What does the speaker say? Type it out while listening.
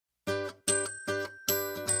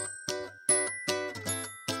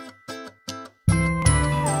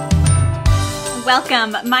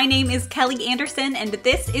Welcome! My name is Kelly Anderson, and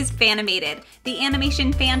this is Fanimated, the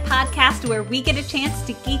animation fan podcast where we get a chance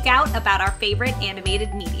to geek out about our favorite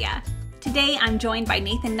animated media. Today, I'm joined by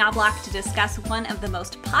Nathan Knoblauch to discuss one of the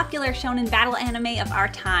most popular shonen battle anime of our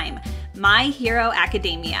time, My Hero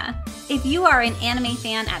Academia. If you are an anime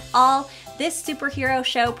fan at all, this superhero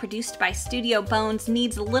show produced by Studio Bones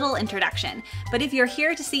needs little introduction, but if you're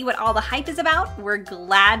here to see what all the hype is about, we're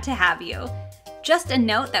glad to have you. Just a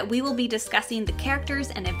note that we will be discussing the characters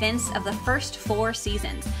and events of the first 4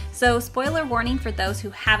 seasons, so spoiler warning for those who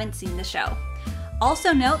haven't seen the show.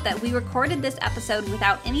 Also note that we recorded this episode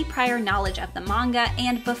without any prior knowledge of the manga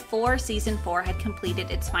and before Season 4 had completed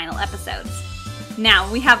its final episodes.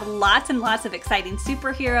 Now, we have lots and lots of exciting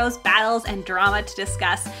superheroes, battles, and drama to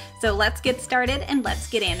discuss, so let's get started and let's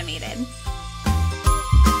get animated.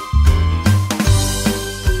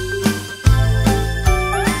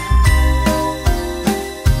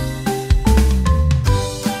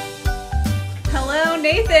 Hello,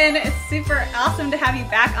 Nathan. It's super awesome to have you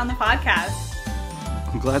back on the podcast.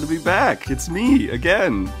 I'm glad to be back. It's me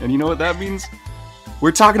again. And you know what that means?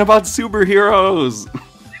 We're talking about superheroes.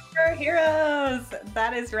 Superheroes!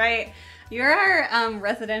 That is right. You're our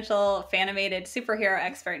residential Fanimated superhero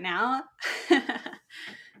expert now.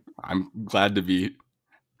 I'm glad to be.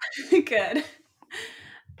 Good.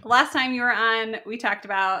 Last time you were on, we talked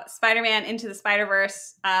about Spider-Man Into the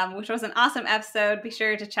Spider-Verse, which was an awesome episode. Be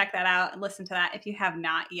sure to check that out and listen to that if you have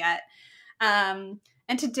not yet. And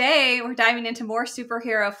today we're diving into more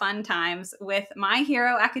superhero fun times with My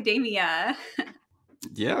Hero Academia.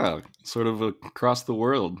 Yeah, sort of across the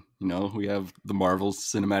world. You know, we have the Marvel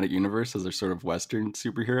Cinematic Universe as our sort of Western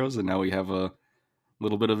superheroes, and now we have a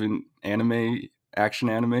little bit of an action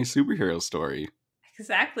anime superhero story.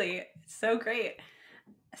 Exactly. So great.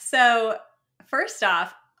 So, first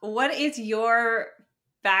off, what is your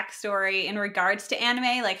backstory in regards to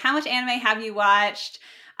anime? Like, how much anime have you watched?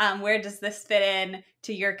 Where does this fit in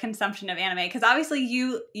to your consumption of anime? Because obviously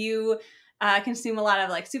you consume a lot of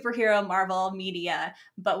like superhero Marvel media,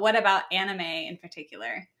 but what about anime in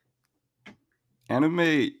particular?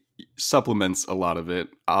 Anime supplements a lot of it.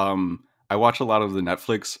 I watch a lot of the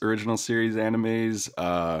Netflix original series animes,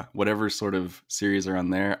 whatever sort of series are on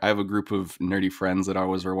there. I have a group of nerdy friends that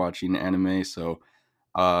always are watching anime, so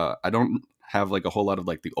I don't have like a whole lot of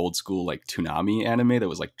like the old school like Toonami anime that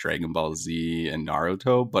was like Dragon Ball Z and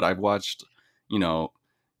Naruto, but I've watched, you know,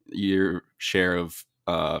 your share of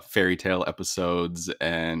fairy tale episodes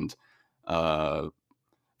and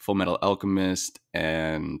Full Metal Alchemist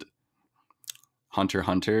and Hunter x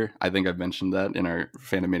Hunter. I think I've mentioned that in our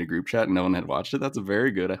Fanimated group chat. No one had watched it. That's a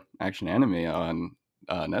very good action anime on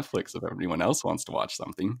Netflix if anyone else wants to watch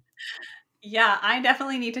something. Yeah, I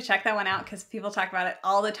definitely need to check that one out because people talk about it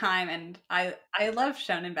all the time, and I love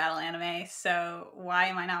shonen battle anime, so why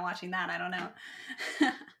am I not watching that? I don't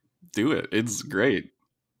know. Do it. It's great.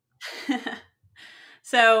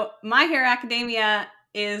 So, My Hero Academia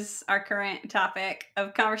is our current topic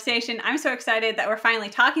of conversation. I'm so excited that we're finally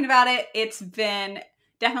talking about it. It's been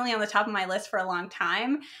definitely on the top of my list for a long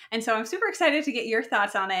time. And so I'm super excited to get your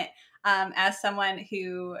thoughts on it as someone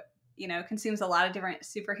who, you know, consumes a lot of different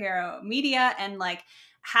superhero media and like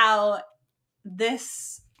how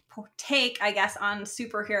this take, I guess, on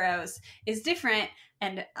superheroes is different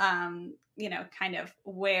and, you know, kind of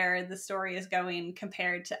where the story is going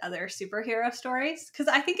compared to other superhero stories. Because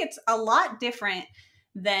I think it's a lot different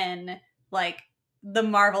than like the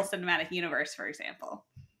Marvel Cinematic Universe, for example.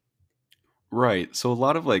 Right. So a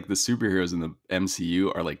lot of like the superheroes in the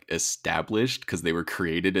MCU are like established because they were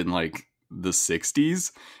created in like the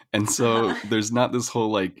 60s. And so there's not this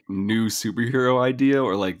whole like new superhero idea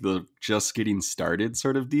or like the just getting started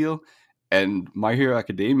sort of deal. And My Hero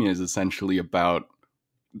Academia is essentially about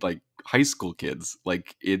like high school kids.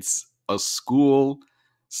 Like it's a school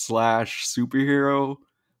 / superhero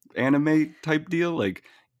anime type deal. Like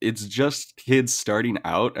it's just kids starting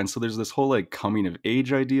out, and so there's this whole like coming of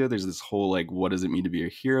age idea, there's this whole like what does it mean to be a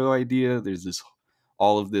hero idea, there's this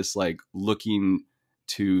all of this like looking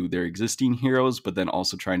to their existing heroes but then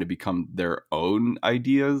also trying to become their own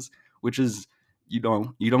ideas, which is you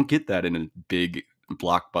don't get that in a big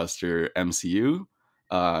blockbuster MCU,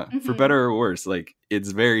 for better or worse. Like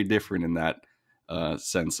it's very different in that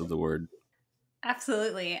sense of the word.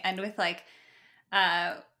 Absolutely. And with like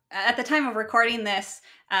at the time of recording this,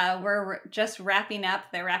 we're just wrapping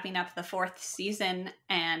up. They're wrapping up the 4th season.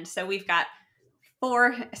 And so we've got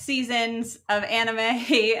 4 seasons of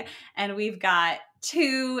anime and we've got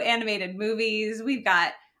 2 animated movies. We've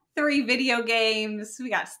got 3 video games. We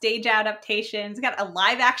got stage adaptations. We got a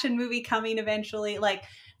live action movie coming eventually. Like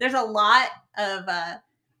there's a lot of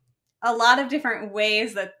a lot of different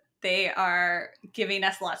ways that they are giving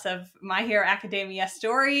us lots of My Hero Academia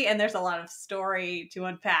story, and there's a lot of story to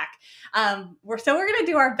unpack. We're going to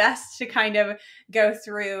do our best to kind of go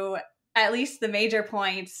through at least the major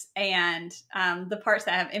points and the parts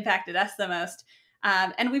that have impacted us the most.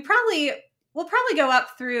 And we'll probably go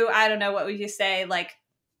up through, I don't know, what would you say, like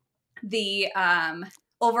the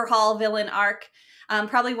overhaul villain arc.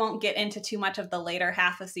 Probably won't get into too much of the later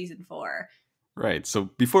half of season 4. Right. So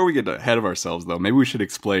before we get ahead of ourselves, though, maybe we should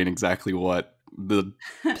explain exactly what the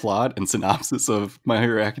plot and synopsis of My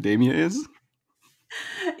Hero Academia is.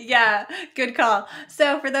 Yeah, good call.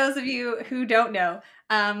 So for those of you who don't know,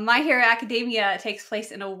 My Hero Academia takes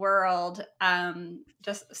place in a world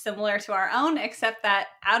just similar to our own, except that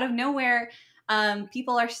out of nowhere,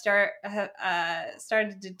 people are started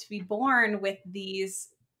to be born with these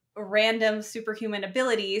random superhuman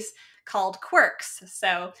abilities called quirks.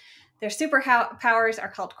 So their superpowers are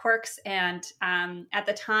called quirks, and at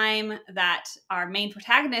the time that our main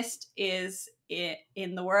protagonist is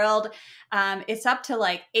in the world, it's up to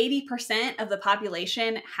like 80% of the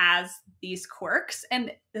population has these quirks,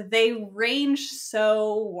 and they range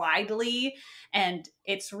so widely, and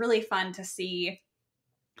it's really fun to see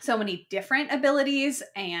so many different abilities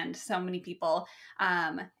and so many people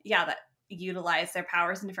that utilize their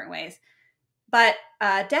powers in different ways. But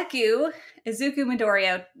Deku, Izuku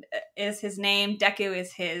Midoriya is his name. Deku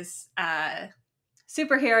is his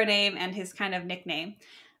superhero name and his kind of nickname.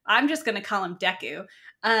 I'm just going to call him Deku.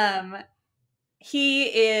 He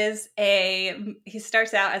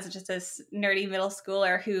starts out as just a nerdy middle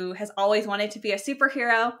schooler who has always wanted to be a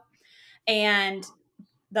superhero. And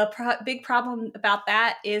the big problem about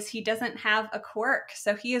that is he doesn't have a quirk.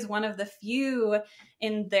 So he is one of the few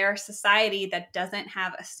in their society that doesn't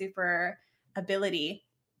have a super ability.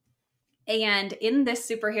 And in this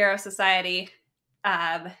superhero society,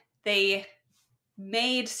 they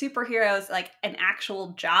made superheroes like an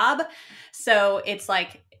actual job. So it's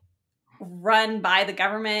like run by the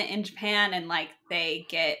government in Japan, and like they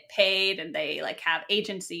get paid, and they like have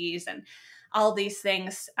agencies and all these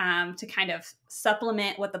things to kind of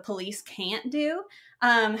supplement what the police can't do.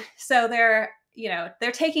 So they're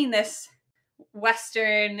taking this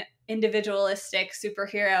Western individualistic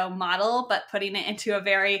superhero model, but putting it into a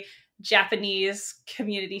very Japanese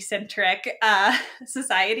community-centric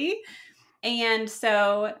society. And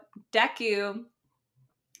so Deku,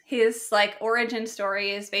 his like origin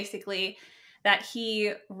story is basically that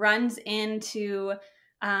he runs into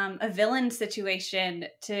a villain situation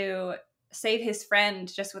to save his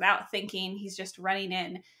friend just without thinking. He's just running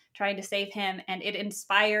in, trying to save him, and it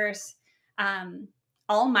inspires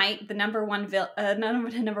All Might, the number one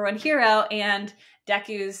hero, and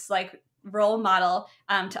Deku's like role model,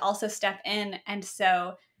 to also step in. And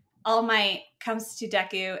so All Might comes to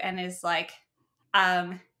Deku and is like,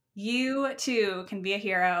 you too can be a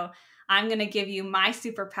hero. I'm going to give you my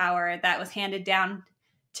superpower that was handed down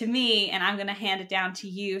to me, and I'm going to hand it down to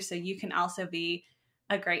you so you can also be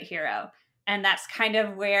a great hero. And that's kind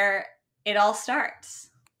of where it all starts.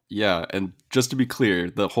 Yeah, and just to be clear,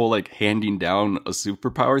 the whole like handing down a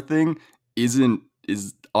superpower thing is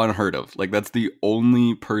unheard of. Like that's the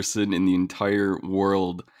only person in the entire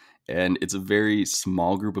world, and it's a very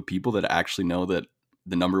small group of people that actually know that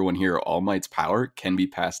the number one hero, All Might's power, can be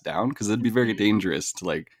passed down, because it'd be very dangerous to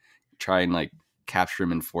like try and like capture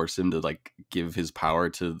him and force him to like give his power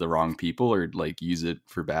to the wrong people or like use it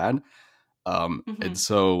for bad. And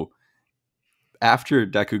so after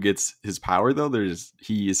Deku gets his power, though,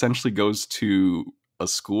 he essentially goes to a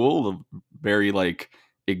school, a very like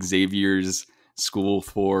Xavier's school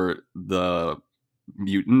for the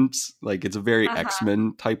mutants. Like it's a very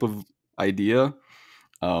X-Men type of idea.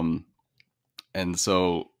 And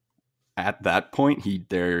so at that point,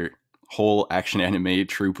 their whole action anime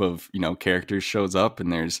troupe of characters shows up,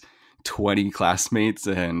 and there's 20 classmates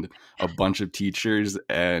and a bunch of teachers,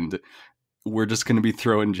 and we're just going to be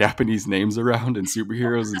throwing Japanese names around and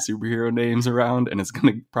superheroes and superhero names around, and it's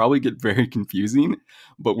going to probably get very confusing,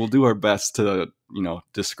 but we'll do our best to,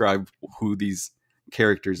 describe who these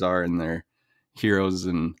characters are and their heroes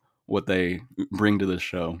and what they bring to the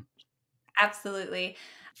show. Absolutely.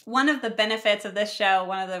 One of the benefits of this show,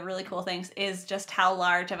 one of the really cool things, is just how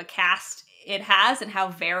large of a cast it has and how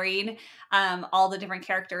varied all the different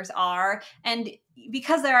characters are. And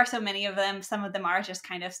because there are so many of them, some of them are just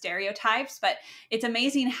kind of stereotypes, but it's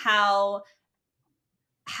amazing how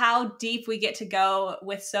deep we get to go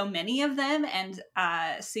with so many of them and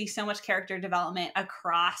see so much character development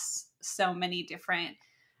across so many different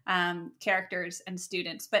characters and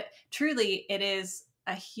students. But truly, it is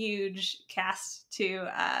a huge cast to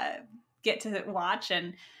get to watch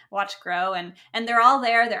grow, and they're all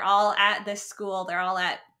there. They're all at this school. They're all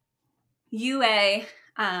at UA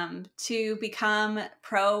to become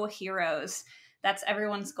pro heroes. That's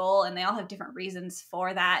everyone's goal, and they all have different reasons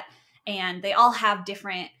for that, and they all have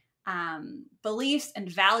different beliefs and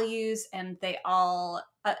values, and they all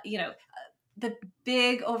the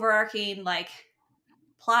big overarching like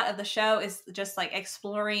plot of the show is just like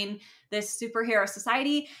exploring this superhero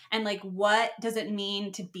society and like what does it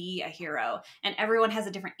mean to be a hero, and everyone has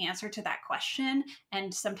a different answer to that question,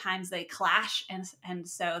 and sometimes they clash, and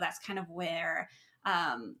so that's kind of where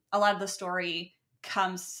a lot of the story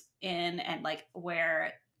comes in, and like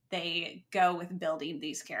where they go with building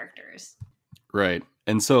these characters. Right.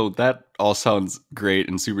 And so that all sounds great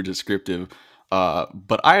and super descriptive.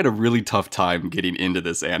 But I had a really tough time getting into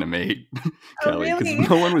this anime, Kelly, because Really?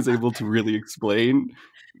 no one was able to really explain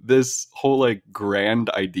this whole like grand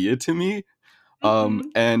idea to me.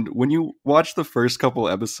 And when you watch the first couple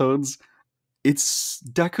episodes,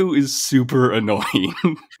 Deku is super annoying.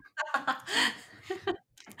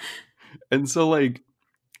 And so like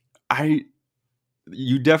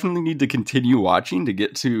you definitely need to continue watching to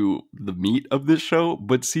get to the meat of this show,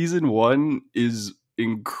 but season 1 is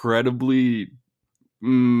incredibly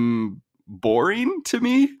boring to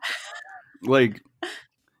me. Like,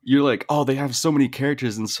 you're like, oh, they have so many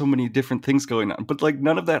characters and so many different things going on, but like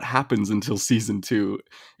none of that happens until season 2,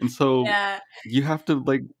 and so you have to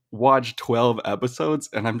like watch 12 episodes,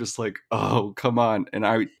 and I'm just like, oh, come on. And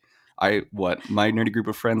my nerdy group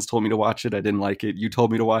of friends told me to watch it, I didn't like it. You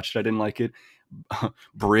told me to watch it, I didn't like it.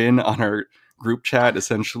 Bryn on our group chat,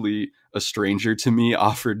 essentially a stranger to me,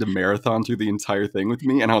 offered to marathon through the entire thing with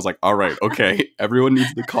me, and I was like, all right, okay, everyone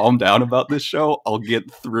needs to calm down about this show, I'll get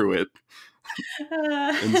through it.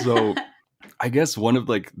 And so I guess one of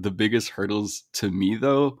like the biggest hurdles to me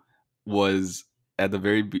though was at the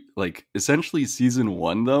very like essentially season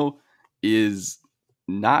 1 though is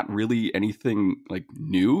not really anything like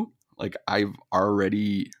new. Like I've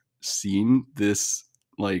already seen this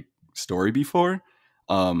like story before,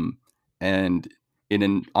 and in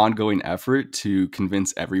an ongoing effort to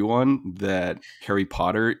convince everyone that Harry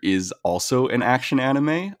Potter is also an action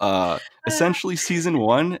anime, essentially season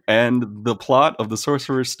 1 and the plot of the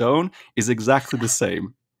Sorcerer's Stone is exactly the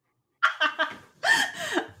same.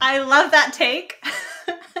 I love that take.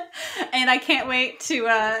 And I can't wait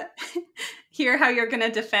to hear how you're going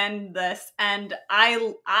to defend this. And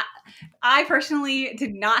I personally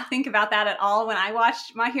did not think about that at all when I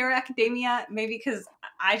watched My Hero Academia, maybe because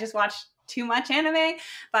I just watched too much anime,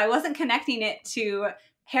 but I wasn't connecting it to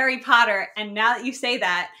Harry Potter. And now that you say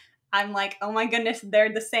that, I'm like, oh my goodness,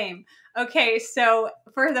 they're the same. Okay, so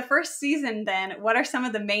for the first season then, what are some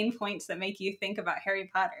of the main points that make you think about Harry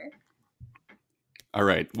Potter? All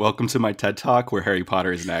right, welcome to my TED Talk where Harry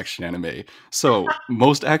Potter is an action anime. So,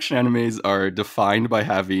 most action animes are defined by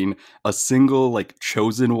having a single, like,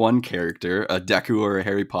 chosen one character, a Deku or a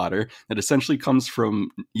Harry Potter, that essentially comes from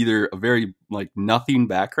either a very, like, nothing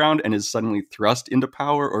background and is suddenly thrust into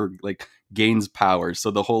power or, like, gains power.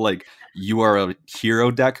 So the whole, like, you are a hero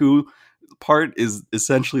Deku part is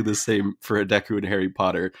essentially the same for a Deku and Harry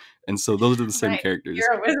Potter. And so those are the same characters.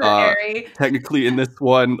 You're a wizard, Harry. Technically, in this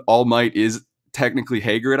one, All Might is technically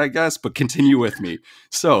Hagrid, I guess, but continue with me.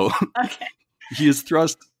 So okay. He is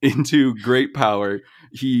thrust into great power.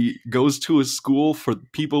 He goes to a school for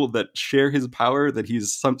people that share his power that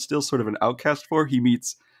he's still sort of an outcast for. He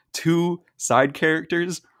meets 2 side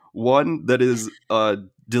characters, one that is a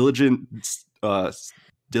diligent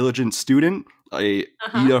student, a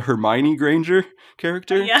Ida Hermione Granger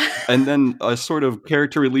character, and then a sort of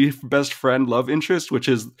character relief best friend love interest, which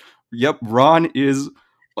is, Ron is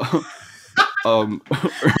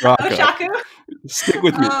Oshaku? Stick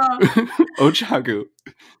with me. Oshaku.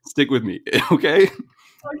 Stick with me. Okay?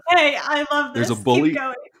 Okay, I love this. There's a bully. Keep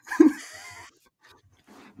going.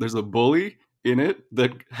 There's a bully in it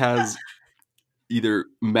that has either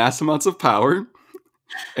mass amounts of power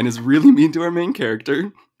and is really mean to our main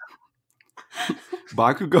character.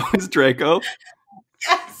 Bakugo is Draco.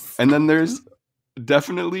 Yes. And then there's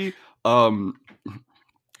definitely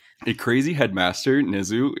a crazy headmaster,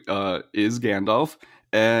 Nizu, is Gandalf.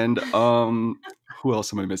 And who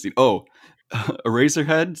else am I missing? Oh,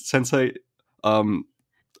 Eraserhead Sensei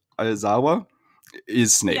Aizawa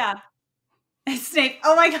is Snape. Yeah. It's Snape.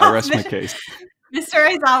 Oh my god. I rest my case. Mr.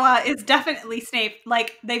 Aizawa is definitely Snape.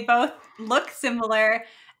 Like, they both look similar,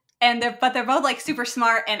 but they're both like super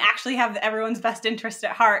smart and actually have everyone's best interest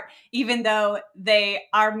at heart, even though they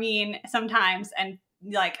are mean sometimes and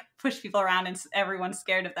like push people around and everyone's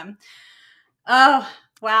scared of them. Oh,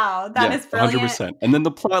 Wow, that Yeah, is brilliant. 100%. And then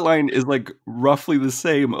the plot line is like roughly the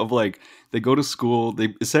same of like they go to school,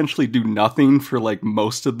 they essentially do nothing for like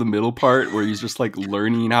most of the middle part where he's just like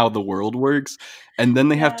learning how the world works, and then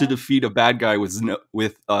they have to Yeah. defeat a bad guy with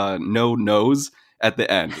no nose at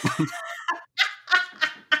the end.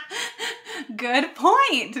 Good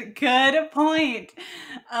point. Good point.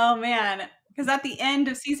 Oh man, because at the end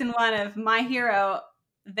of season 1 of My Hero,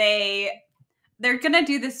 they're gonna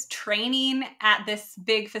do this training at this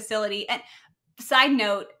big facility. And side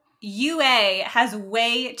note, UA has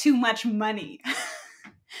way too much money.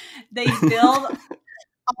 They build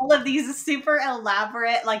all of these super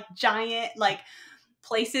elaborate, like giant, like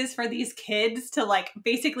places for these kids to like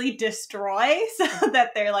basically destroy so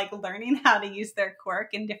that they're like learning how to use their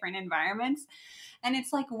quirk in different environments. And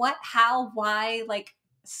it's like, what, how, why, like,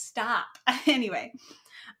 stop. Anyway,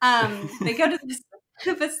 they go to this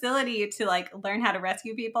facility to like learn how to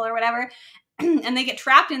rescue people or whatever. And they get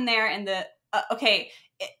trapped in there. And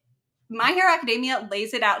My Hero Academia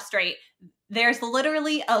lays it out straight. There's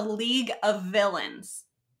literally a league of villains,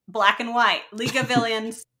 black and white, league of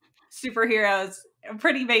villains, superheroes,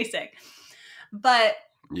 pretty basic. But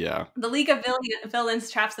Yeah. the League of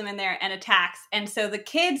Villains traps them in there and attacks. And so the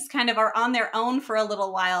kids kind of are on their own for a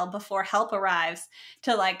little while before help arrives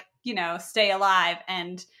to like, stay alive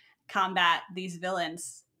and combat these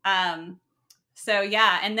villains. So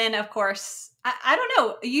yeah. And then of course, I don't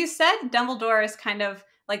know, you said Dumbledore is kind of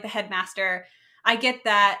like the headmaster. I get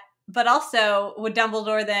that. But also, would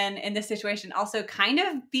Dumbledore then, in this situation, also kind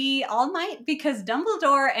of be All Might? Because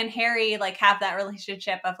Dumbledore and Harry, like, have that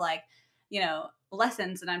relationship of, like,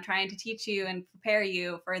 lessons that I'm trying to teach you and prepare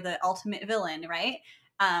you for the ultimate villain, right?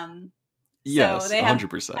 Yes, So they have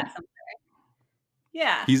 100%.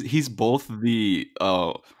 Yeah. He's both the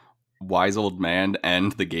wise old man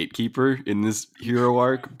and the gatekeeper in this hero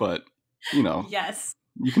arc, but, Yes.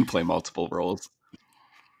 you can play multiple roles.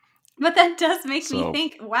 But that does make me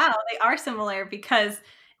think, wow, they are similar, because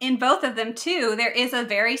in both of them too, there is a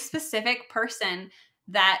very specific person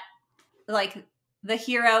that like the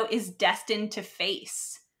hero is destined to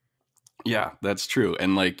face. Yeah, that's true.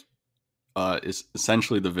 And like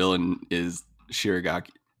essentially the villain is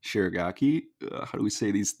Shiragaki. How do we say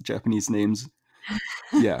these Japanese names?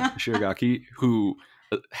 Yeah, Shiragaki, who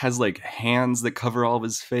has like hands that cover all of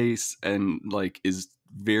his face and like is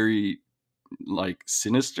very like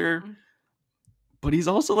sinister, but he's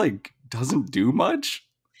also like doesn't do much.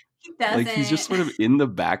 He doesn't. Like he's just sort of in the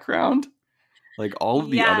background. Like all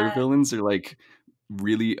of the other villains are like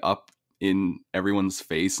really up in everyone's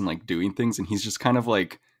face and like doing things, and he's just kind of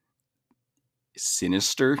like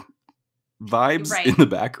sinister vibes in the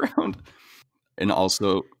background. And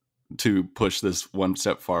also, to push this one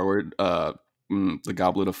step forward, the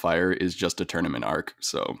Goblet of Fire is just a tournament arc,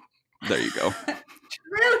 so there you go.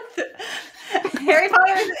 Truth. Harry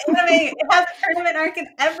Potter is an anime. It has a tournament arc and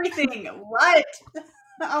everything. What?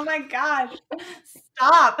 Oh my god.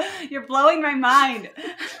 Stop. You're blowing my mind.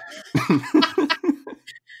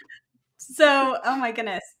 So, oh my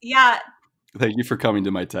goodness. Yeah. Thank you for coming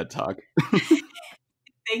to my TED Talk.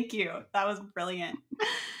 Thank you. That was brilliant.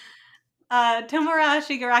 Tomura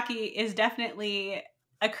Shigaraki is definitely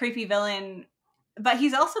a creepy villain, but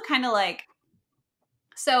he's also kind of like,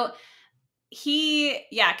 so he,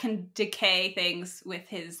 can decay things with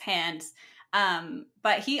his hands.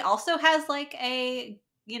 But he also has like a,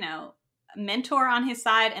 mentor on his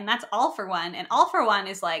side, and that's All For One. And All For One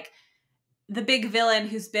is like the big villain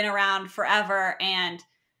who's been around forever and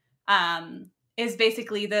is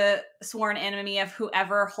basically the sworn enemy of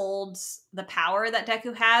whoever holds the power that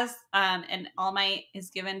Deku has. And All Might is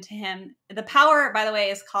given to him. The power, by the way,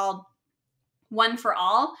 is called One for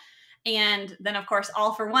All. And then, of course,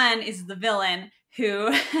 All For One is the villain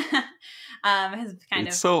who has kind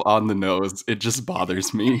It's so on the nose. It just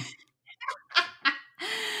bothers me.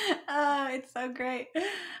 Oh, it's so great.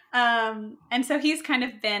 And so he's kind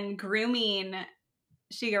of been grooming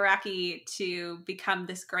Shigaraki to become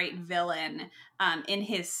this great villain in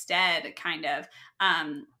his stead, kind of.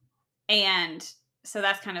 And so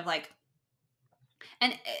that's kind of like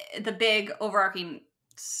the big overarching,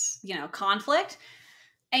 conflict.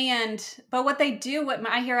 But what they do, what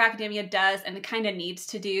My Hero Academia does and kind of needs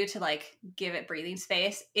to do to like give it breathing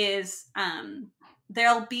space is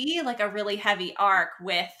there'll be like a really heavy arc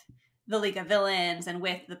with the League of Villains and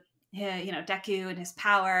with the Deku and his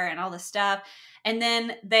power and all this stuff. And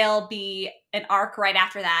then there'll be an arc right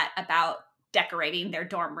after that about decorating their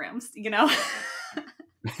dorm rooms,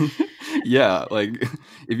 Yeah, like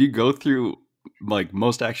if you go through like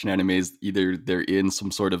most action animes, either they're in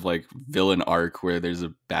some sort of like villain arc where there's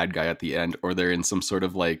a bad guy at the end, or they're in some sort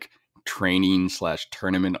of like training slash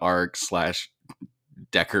tournament arc slash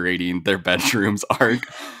decorating their bedrooms arc,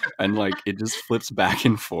 and like it just flips back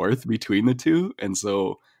and forth between the two. And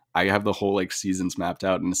so I have the whole like seasons mapped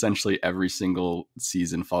out, and essentially every single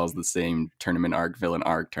season follows the same tournament arc, villain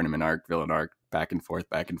arc, tournament arc, villain arc, back and forth,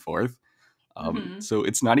 back and forth. Mm-hmm. So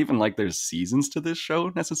it's not even like there's seasons to this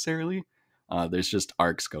show necessarily. There's just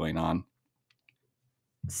arcs going on.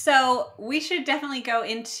 So we should definitely go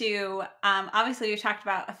into, obviously we talked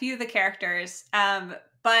about a few of the characters,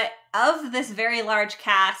 but of this very large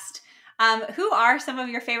cast, who are some of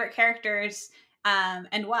your favorite characters,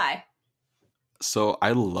 and why? So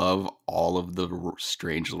I love all of the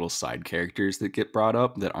strange little side characters that get brought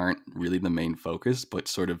up that aren't really the main focus, but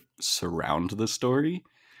sort of surround the story.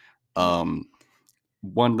 Mm-hmm. Um,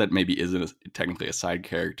 One that maybe isn't technically a side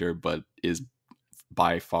character, but is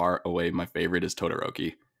by far away my favorite is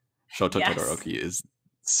Todoroki. Shoto Yes. Todoroki is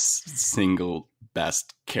single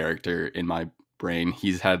best character in my brain.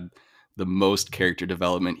 He's had the most character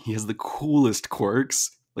development. He has the coolest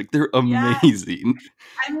quirks. Like they're Yeah. amazing.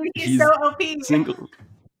 I mean, he's so He's OP. single.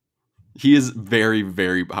 He is very,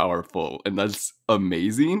 very powerful, and that's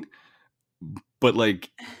amazing. But like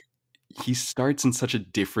he starts in such a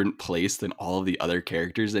different place than all of the other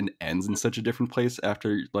characters and ends in such a different place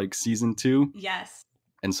after like season 2. Yes.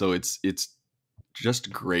 And so it's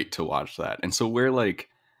just great to watch that. And so where like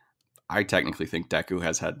I technically think Deku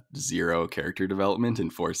has had 0 character development in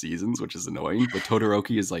 4 seasons, which is annoying, but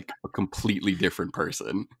Todoroki is like a completely different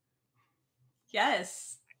person.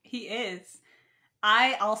 Yes, he is.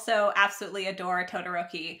 I also absolutely adore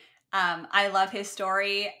Todoroki. I love his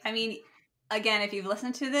story. I mean, again, if you've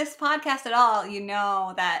listened to this podcast at all, you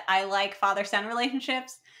know that I like father-son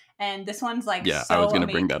relationships, and this one's like Yeah, I so was going to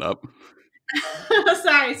amazing. bring that up.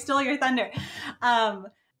 Sorry, stole your thunder.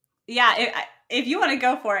 Yeah, if you want to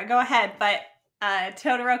go for it, go ahead. But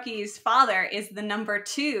Todoroki's father is the number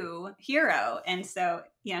 2 hero, and so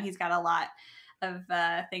he's got a lot of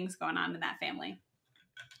things going on in that family.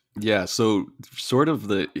 Yeah, so sort of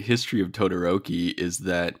the history of Todoroki is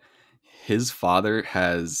that his father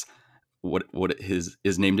has what his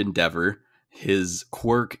is named Endeavor. His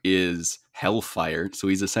quirk is Hellfire, so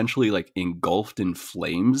he's essentially like engulfed in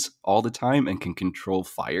flames all the time and can control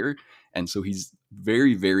fire, and so he's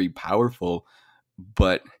very very powerful.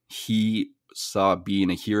 But he saw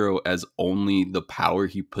being a hero as only the power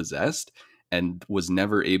he possessed and was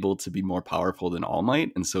never able to be more powerful than All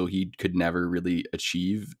Might, and so he could never really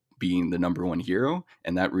achieve being the number 1 hero,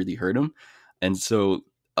 and that really hurt him. And so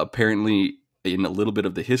apparently in a little bit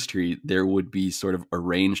of the history, there would be sort of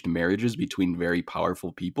arranged marriages between very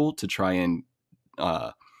powerful people to try and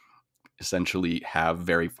uh, essentially have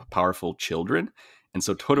very powerful children. And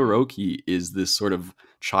so Todoroki is this sort of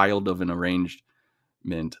child of an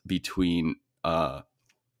arrangement between a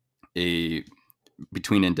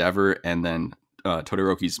between Endeavor and then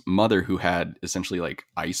Todoroki's mother, who had essentially like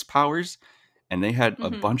ice powers. And they had a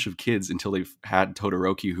Mm-hmm. bunch of kids until they had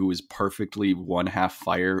Todoroki, who is perfectly 1/2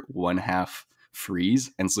 fire, 1/2 freeze.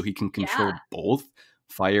 And so he can Yeah. control both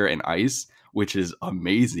fire and ice, which is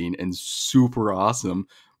amazing and super awesome.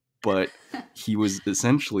 But he was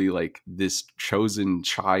essentially like this chosen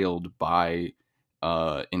child by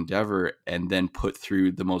Endeavor, and then put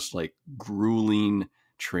through the most like grueling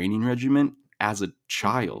training regimen as a Mm-hmm.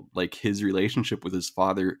 child. Like his relationship with his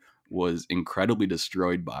father was incredibly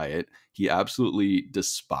destroyed by it. He absolutely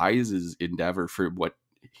despises Endeavor for what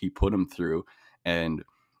he put him through. And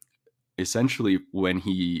essentially, when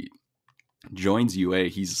he joins UA,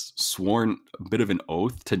 he's sworn a bit of an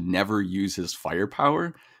oath to never use his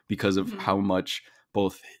firepower because of Mm-hmm. how much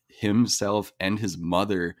both himself and his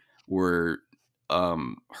mother were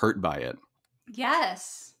hurt by it.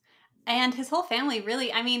 Yes. And his whole family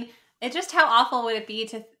really, I mean, it just how awful would it be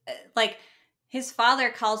to like his father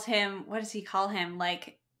calls him, what does he call him?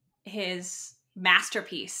 Like his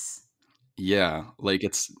masterpiece. Yeah, like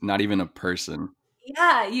it's not even a person.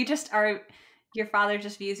 Yeah, you just are, your father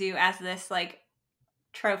just views you as this like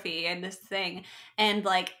trophy and this thing. And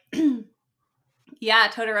like, yeah,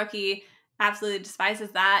 Todoroki absolutely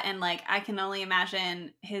despises that. And like, I can only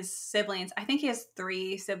imagine his siblings. I think he has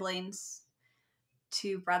 3 siblings,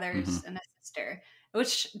 2 brothers Hmm. and a sister,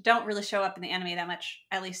 which don't really show up in the anime that much,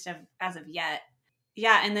 at least as of yet.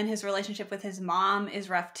 Yeah, and then his relationship with his mom is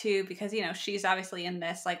rough too, because she's obviously in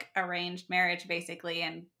this like arranged marriage basically,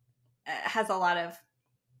 and has a lot of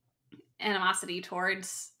animosity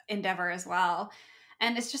towards Endeavor as well.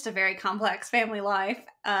 And it's just a very complex family life.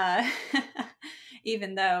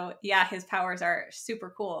 Even though, yeah, his powers are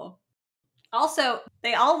super cool. Also,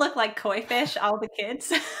 they all look like koi fish, all the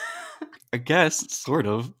kids. I guess, sort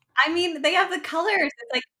of. I mean, they have the colors.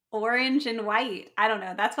 It's like orange and white. I don't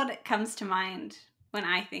know. That's what it comes to mind when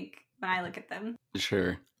I look at them.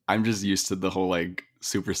 Sure. I'm just used to the whole like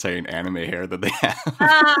Super Saiyan anime hair that they have.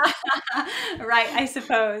 Ah, right, I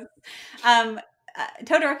suppose. Um,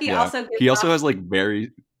 Todoroki Yeah. also gives He also off. has like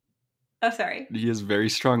very Oh, sorry. he has very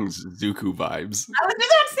strong Zuko vibes. I was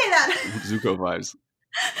just about to say that. Zuko vibes.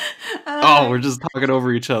 uh, Oh, we're just talking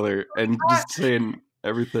over each other and we're just saying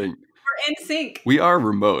everything. in sync. We are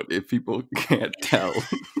remote if people can't tell.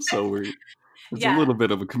 So it's a Yeah. little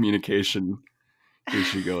bit of a communication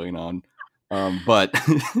issue going on. But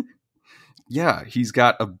yeah, he's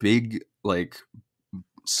got a big like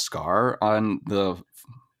scar on the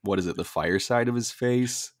what is it, the fire side of his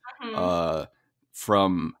face, Mhm.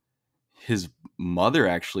 from his mother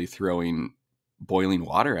actually throwing boiling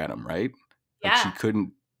water at him, right? Like she Yeah.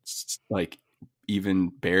 couldn't like even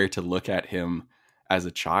bear to look at him as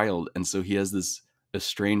a child, and so he has this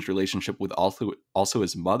estranged relationship with also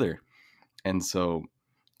his mother, and so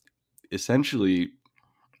essentially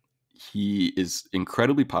he is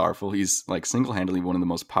incredibly powerful. He's like single-handedly one of the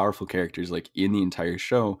most powerful characters like in the entire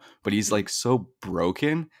show, but he's like so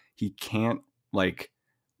broken, he can't like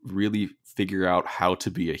really figure out how to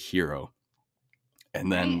be a hero. And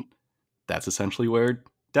Right. then that's essentially where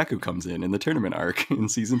Deku comes in the tournament arc in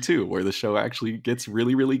season 2, where the show actually gets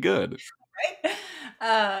really, really good.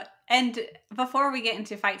 Right. And before we get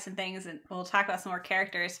into fights and things, and we'll talk about some more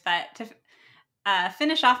characters, but to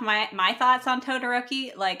finish off my thoughts on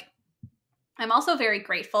Todoroki, like I'm also very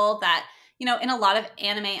grateful that, in a lot of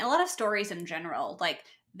anime and a lot of stories in general, like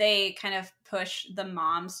they kind of push the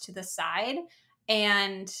moms to the side.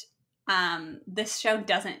 And this show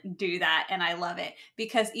doesn't do that. And I love it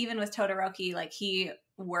because even with Todoroki, like he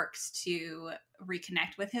works to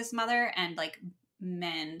reconnect with his mother and like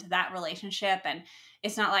mend that relationship. And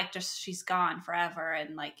it's not like just she's gone forever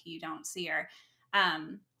and like you don't see her.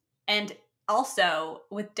 And also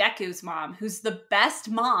with Deku's mom, who's the best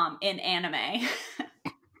mom in anime.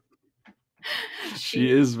 She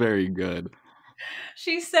is very good.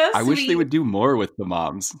 She's so I wish they sweet. would do more with the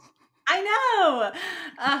moms. I know.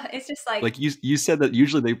 It's just like Like you said that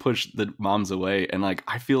usually they push the moms away, and like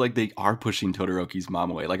I feel like they are pushing Todoroki's mom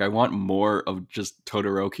away. Like I want more of just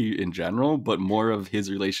Todoroki in general, but more of his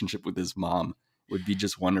relationship with his mom would be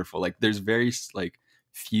just wonderful. Like there's very like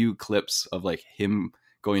few clips of like him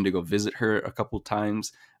going to go visit her a couple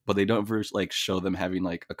times, but they don't ever like show them having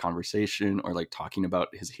like a conversation or like talking about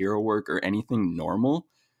his hero work or anything normal.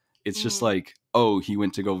 It's just like, oh, he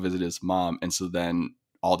went to go visit his mom, and so then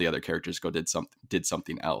all the other characters did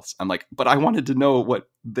something else. I'm like, but I wanted to know what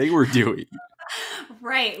they were doing.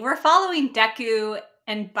 right. We're following Deku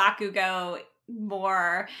and Bakugo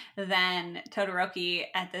more than Todoroki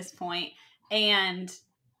at this point. And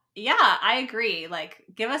yeah, I agree. Like,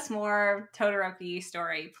 give us more Todoroki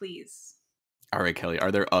story, please. All right, Kelly,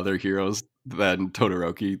 are there other heroes than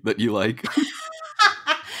Todoroki that you like?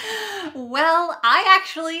 Well, I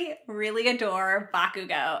actually really adore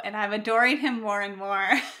Bakugo, and I'm adoring him more and more.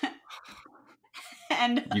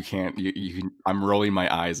 And You can't. I'm rolling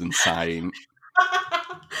my eyes and sighing.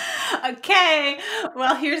 okay,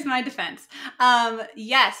 well, here's my defense.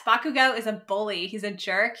 Yes, Bakugo is a bully. He's a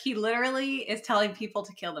jerk. He literally is telling people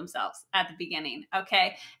to kill themselves at the beginning.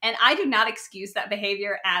 Okay, and I do not excuse that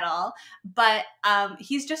behavior at all. But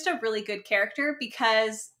he's just a really good character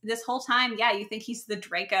because this whole time, yeah, you think he's the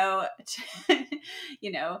Draco,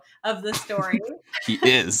 of the story. He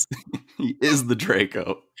is. He is the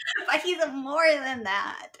Draco. But he's more than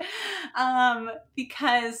that.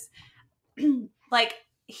 Because like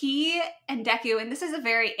he and Deku, and this is a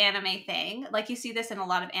very anime thing. Like you see this in a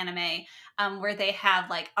lot of anime, where they have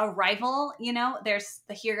like a rival. There's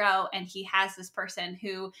the hero, and he has this person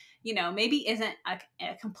who, maybe isn't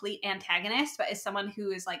a complete antagonist, but is someone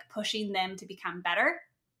who is like pushing them to become better.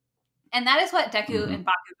 And that is what Deku and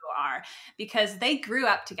Bakugo are, because they grew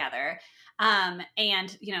up together. And,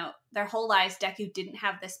 their whole lives, Deku didn't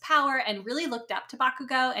have this power and really looked up to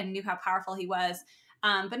Bakugo and knew how powerful he was.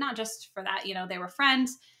 But not just for that, they were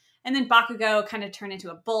friends. And then Bakugo kind of turned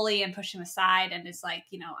into a bully and pushed him aside and is like,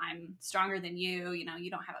 I'm stronger than you, you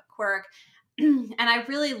don't have a quirk. And I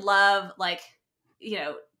really love, like,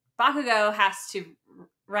 Bakugo has to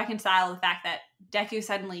reconcile the fact that Deku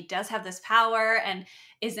suddenly does have this power and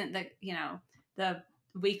isn't the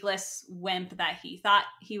weakless wimp that he thought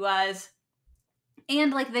he was.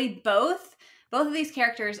 And like they both of these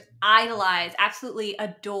characters idolize, absolutely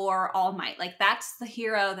adore All Might. Like that's the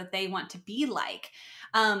hero that they want to be like.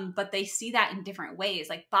 But they see that in different ways.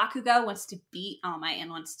 Like Bakugo wants to beat All Might and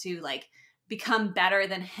wants to like become better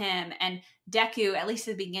than him. And Deku, at least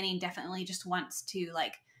at the beginning, definitely just wants to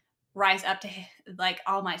like rise up to like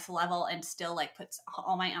All Might's level and still like puts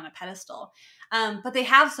All Might on a pedestal. But they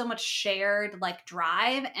have so much shared like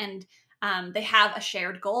drive, and they have a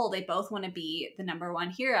shared goal. They both want to be the number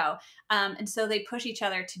one hero. And so they push each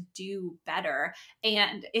other to do better.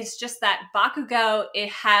 And it's just that Bakugo,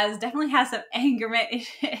 it definitely has some angerment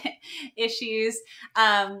issues.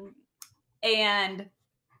 And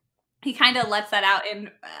he kind of lets that out in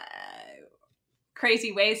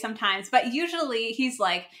crazy ways sometimes, but usually he's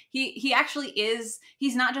like he actually is,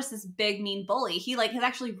 he's not just this big mean bully. He like is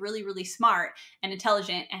actually really, really smart and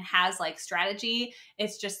intelligent and has like strategy.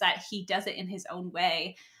 It's just that he does it in his own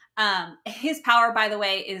way. His power, by the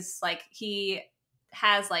way, is like he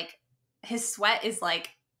has like his sweat is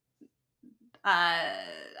like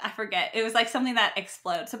I forget, it was like something that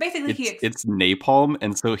explodes. So basically it's napalm,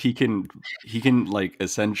 and so he can like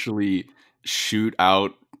essentially shoot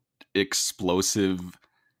out explosive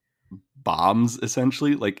bombs,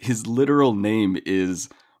 essentially. Like his literal name is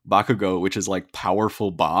Bakugo, which is like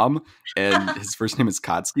powerful bomb, and his first name is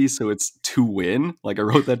Katsuki, so it's to win. Like I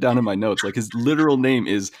wrote that down in my notes. Like his literal name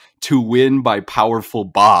is to win by powerful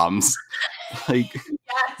bombs. Like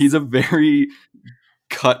yes. He's a very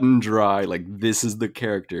cut and dry, like this is the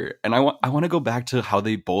character. And I want to go back to how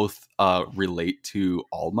they both relate to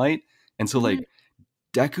All Might. And so like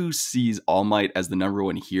Deku sees All Might as the number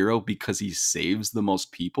one hero because he saves the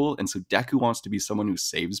most people, and so Deku wants to be someone who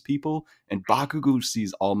saves people, and Bakugo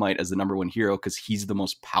sees All Might as the number one hero because he's the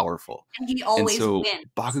most powerful. And he always wins.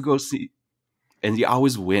 And he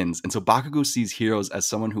always wins. And so Bakugo sees heroes as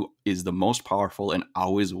someone who is the most powerful and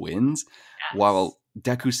always wins, while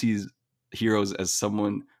Deku sees heroes as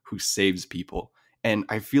someone who saves people. And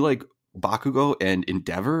I feel like Bakugo and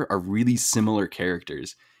Endeavor are really similar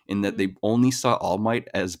characters in that they only saw All Might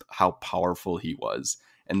as how powerful he was.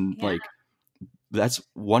 And like that's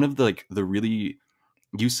one of the like the really,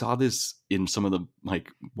 you saw this in some of the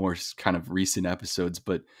like more kind of recent episodes,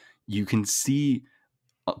 but you can see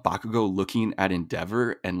Bakugo looking at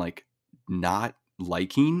Endeavor and like not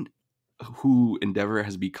liking who Endeavor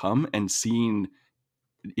has become and seeing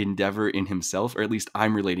Endeavor in himself, or at least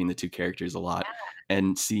I'm relating the two characters a lot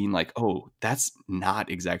and seeing like, oh, that's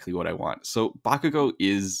not exactly what I want. So Bakugo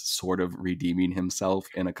is sort of redeeming himself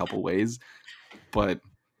in a couple ways, but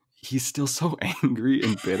he's still so angry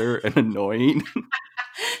and bitter and annoying.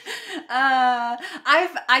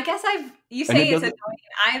 You say it's annoying.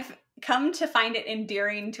 I've come to find it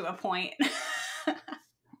endearing to a point.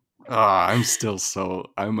 I'm still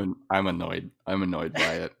I'm annoyed. I'm annoyed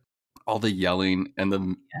by it. All the yelling and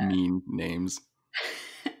the mean names.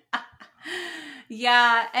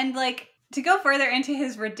 Yeah, and like to go further into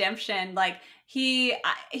his redemption, like he's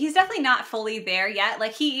definitely not fully there yet.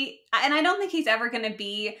 Like and I don't think he's ever going to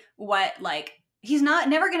be what like he's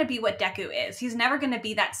never going to be what Deku is. He's never going to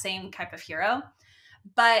be that same type of hero,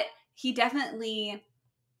 but he definitely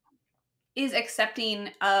is accepting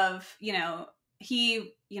of,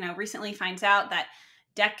 he recently finds out that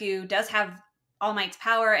Deku does have All Might's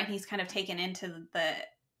power, and he's kind of taken into the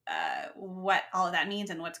what all of that means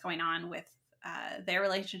and what's going on with their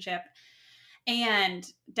relationship. And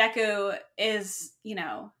Deku is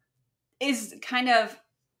kind of,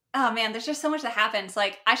 oh man, there's just so much that happens.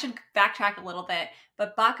 Like I should backtrack a little bit,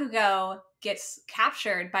 but Bakugo gets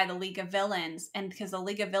captured by the League of Villains, and because the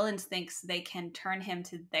League of Villains thinks they can turn him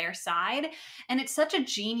to their side, and it's such a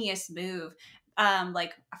genius move.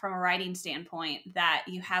 Like from a writing standpoint, that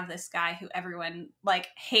you have this guy who everyone like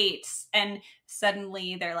hates, and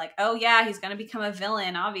suddenly they're like, oh yeah, he's going to become a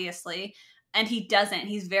villain, obviously. And he doesn't.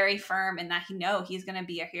 He's very firm in that he's going to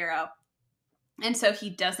be a hero. And so he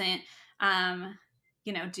doesn't,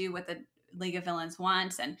 do what the League of Villains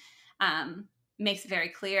wants, and makes it very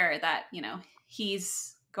clear that,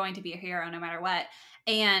 he's going to be a hero no matter what.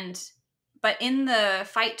 But in the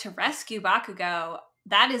fight to rescue Bakugo,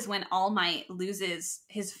 that is when All Might loses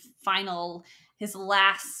his last,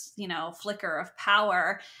 flicker of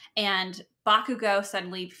power. And Bakugo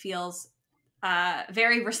suddenly feels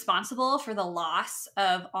very responsible for the loss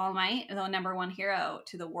of All Might, the number one hero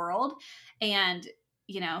to the world. And,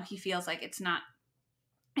 he feels like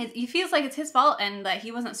he feels like it's his fault and that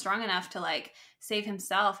he wasn't strong enough to like save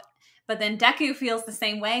himself. But then Deku feels the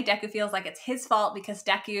same way. Deku feels like it's his fault because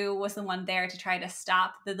Deku was the one there to try to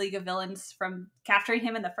stop the League of Villains from capturing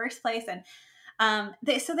him in the first place. And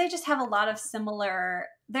so they just have a lot of similar,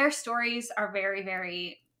 their stories are very,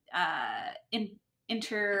 very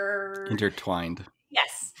intertwined.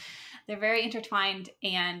 Yes, they're very intertwined.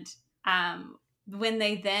 And when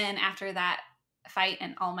they then, after that fight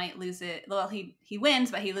and All Might he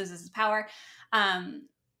wins, but he loses his power.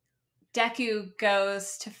 Deku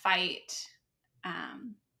goes to fight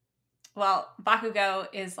well, Bakugo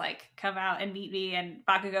is like, come out and meet me, and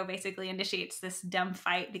Bakugo basically initiates this dumb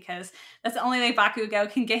fight because that's the only way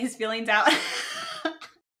Bakugo can get his feelings out.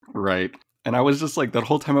 Right. And I was just like, that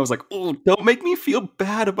whole time I was like, oh, don't make me feel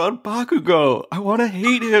bad about Bakugo. I want to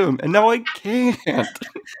hate him, and now I can't.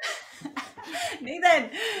 Nathan,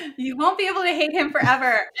 you won't be able to hate him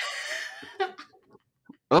forever.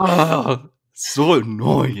 Ugh, so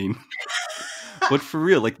annoying. But for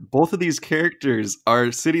real, like, both of these characters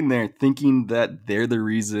are sitting there thinking that they're the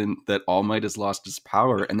reason that All Might has lost his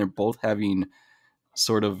power, and they're both having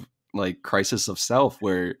sort of like crisis of self,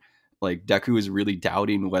 where like Deku is really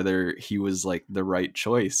doubting whether he was like the right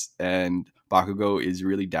choice, and Bakugo is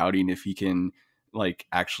really doubting if he can like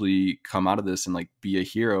actually come out of this and like be a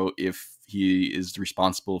hero if he is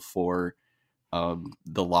responsible for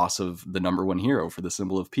the loss of the number one hero for the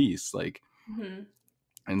symbol of peace. Like,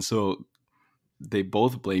 and so they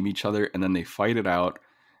both blame each other, and then they fight it out,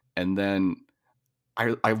 and then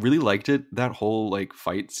I really liked it, that whole like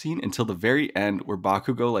fight scene, until the very end where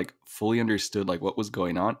Bakugo like fully understood like what was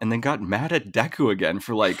going on, and then got mad at Deku again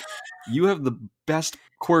for like, you have the best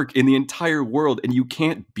quirk in the entire world and you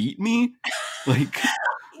can't beat me? Like,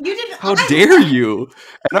 You didn't. how dare you?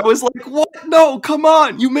 And I was like, what? No, come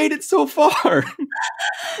on, you made it so far.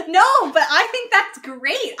 No, but I think that's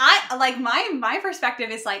great. I like my perspective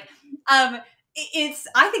is like, I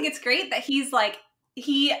think it's great that he's like,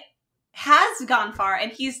 he has gone far,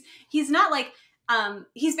 and he's not like,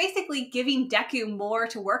 he's basically giving Deku more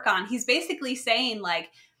to work on. He's basically saying like,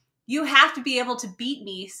 you have to be able to beat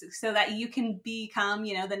me so that you can become,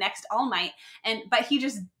 you know, the next All Might. And but he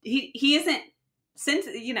just he isn't, since,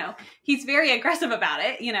 you know, he's very aggressive about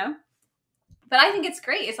it, you know. But I think it's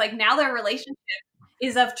great. It's like, now their relationship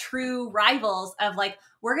is of true rivals, of like,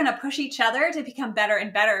 we're going to push each other to become better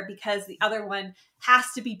and better because the other one has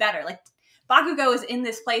to be better. Like, Bakugo is in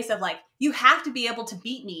this place of like, you have to be able to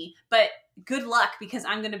beat me, but good luck because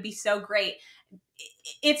I'm going to be so great.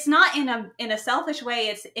 It's not in a selfish way.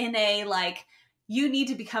 It's in a like, you need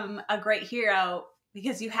to become a great hero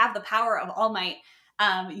because you have the power of All Might.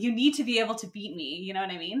 You need to be able to beat me. You know what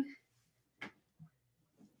I mean?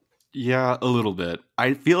 Yeah, a little bit.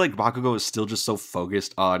 I feel like Bakugo is still just so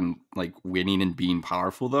focused on like winning and being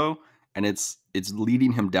powerful though, and it's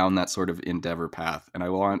leading him down that sort of endeavor path, and I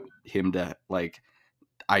want him to like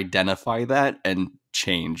identify that and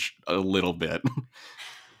change a little bit.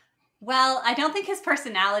 Well, I don't think his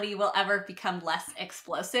personality will ever become less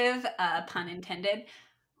explosive, pun intended.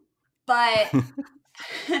 But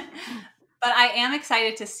but I am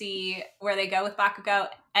excited to see where they go with Bakugo.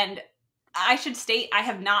 And I should state, I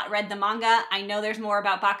have not read the manga. I know there's more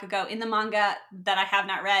about Bakugo in the manga that I have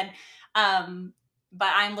not read.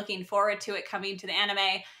 But I'm looking forward to it coming to the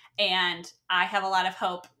anime. And I have a lot of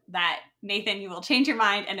hope that, Nathan, you will change your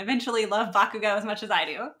mind and eventually love Bakugo as much as I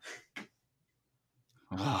do.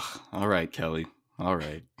 Oh, all right, Kelly. All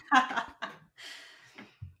right.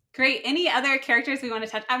 Great. Any other characters we want to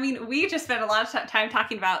touch? I mean, we just spent a lot of time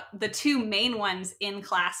talking about the two main ones in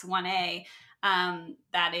Class 1A.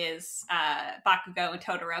 That is Bakugo and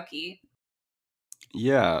Todoroki.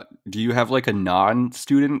 Yeah. Do you have like a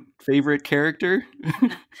non-student favorite character?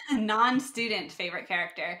 Non-student favorite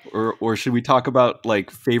character. Or should we talk about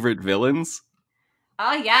like favorite villains?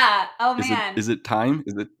 Oh yeah. Oh man. Is it time?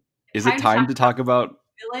 Is it time to talk about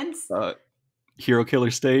villains? Hero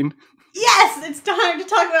Killer Stain? Yes, it's time to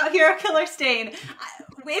talk about Hero Killer Stain.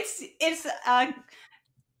 It's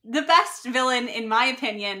the best villain in my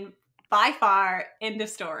opinion by far. End of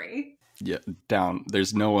story. Yeah, down.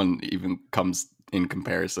 There's no one even comes in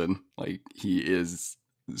comparison. Like, he is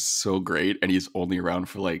so great, and he's only around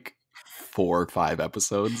for like 4 or 5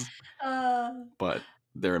 episodes. But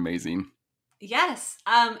they're amazing. Yes.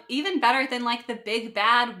 Even better than like the big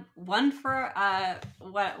bad one for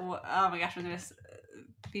what oh my gosh, I'm gonna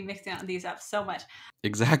be mixing these up so much.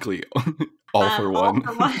 Exactly. All for one.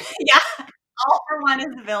 All for one. Yeah. All for one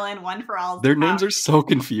is the villain, one for all is their names are so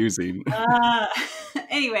confusing.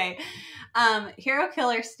 Anyway, Hero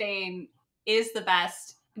Killer Stain is the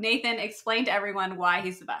best. Nathan, explain to everyone why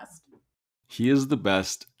he's the best. He is the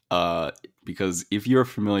best because if you're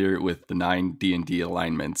familiar with the 9 D&D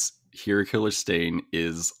alignments, Hero Killer Stain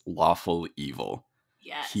is lawful evil.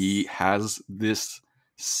 Yes. He has this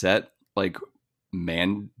set like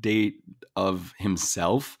mandate of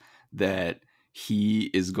himself that he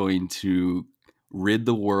is going to rid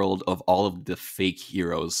the world of all of the fake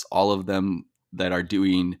heroes, all of them that are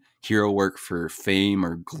doing hero work for fame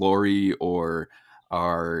or glory or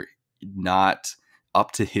are not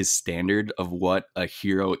up to his standard of what a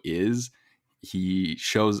hero is. He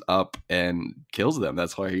shows up and kills them.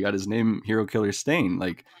 That's why he got his name, Hero Killer Stain.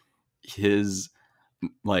 Like, his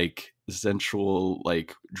like central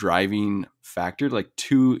like driving factor like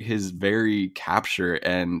to his very capture,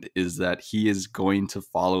 and is that he is going to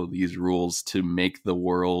follow these rules to make the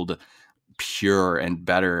world pure and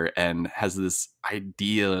better, and has this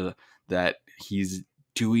idea that he's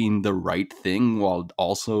doing the right thing while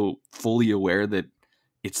also fully aware that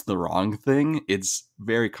it's the wrong thing. It's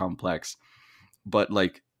very complex. But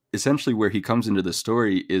like essentially where he comes into the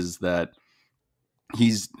story is that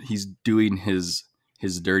he's doing his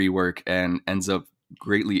dirty work and ends up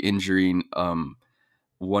greatly injuring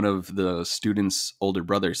one of the students' older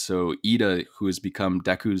brothers. So Ida, who has become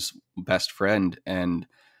Deku's best friend and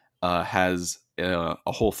has a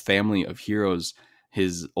whole family of heroes,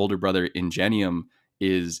 his older brother Ingenium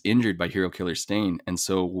is injured by Hero Killer Stain. And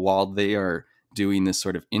so while they are doing this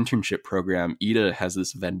sort of internship program, Ida has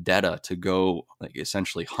this vendetta to go like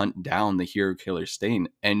essentially hunt down the Hero Killer Stain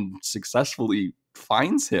and successfully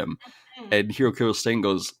finds him. And Hero Killer Stain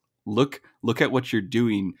goes, look at what you're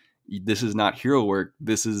doing. This is not hero work.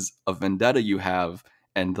 This is a vendetta you have,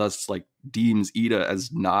 and thus like deems Ida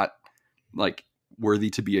as not like worthy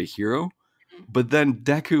to be a hero. But then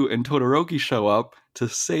Deku and Todoroki show up to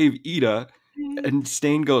save Ida, and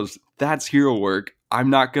Stain goes, that's hero work. I'm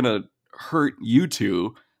not gonna hurt you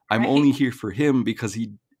two. I'm only here for him because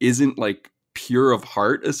he isn't like pure of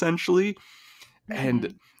heart, essentially.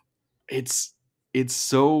 And it's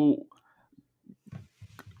so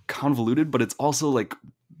convoluted, but it's also like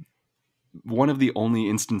one of the only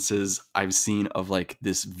instances I've seen of like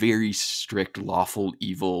this very strict lawful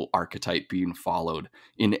evil archetype being followed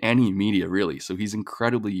in any media, really. So he's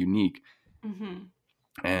incredibly unique.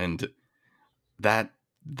 And that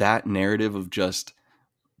narrative of just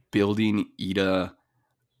building Ida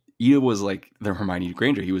was like the Hermione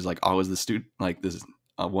Granger. He was like always the student, like this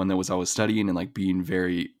one that was always studying and like being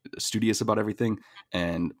very studious about everything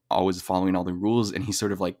and always following all the rules. And he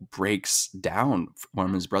sort of like breaks down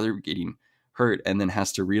from his brother getting hurt, and then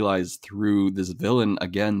has to realize through this villain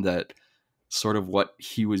again that sort of what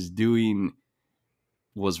he was doing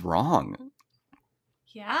was wrong.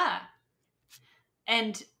 Yeah.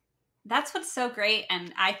 And that's what's so great,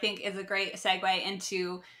 and I think is a great segue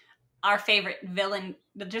into our favorite villain,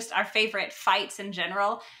 just our favorite fights in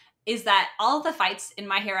general, is that all of the fights in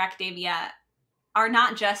My Hero Academia are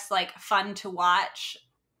not just like fun to watch.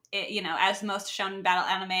 It, as most shonen battle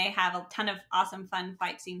anime have a ton of awesome fun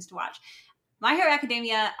fight scenes to watch. My Hero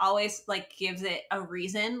Academia always like gives it a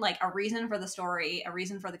reason for the story, a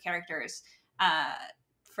reason for the characters,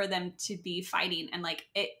 for them to be fighting, and like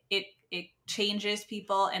it changes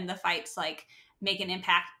people, and the fights like make an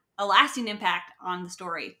impact, a lasting impact on the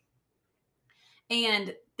story.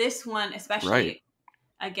 And this one, especially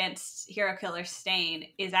against Hero Killer Stain,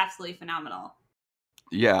 is absolutely phenomenal.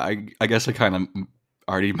 Yeah, I guess I kind of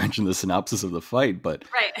already mentioned the synopsis of the fight, but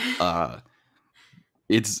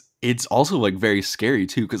it's also like very scary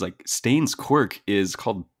too, because like Stain's quirk is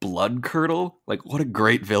called Blood Curdle. Like, what a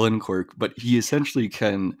great villain quirk! But he essentially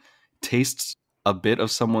can taste a bit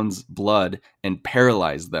of someone's blood and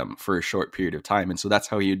paralyze them for a short period of time, and so that's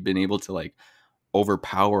how he had been able to like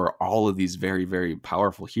overpower all of these very, very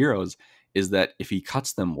powerful heroes, is that if he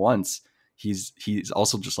cuts them once, he's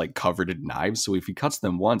also just like covered in knives. So if he cuts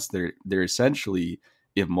them once, they're essentially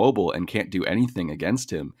immobile and can't do anything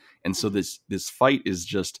against him. And so this fight is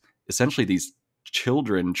just essentially these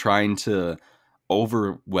children trying to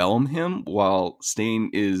overwhelm him while Stain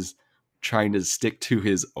is trying to stick to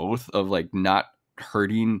his oath of like not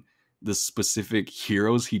hurting the specific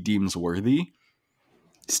heroes he deems worthy.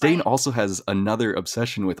 Stain also has another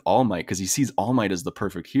obsession with All Might, because he sees All Might as the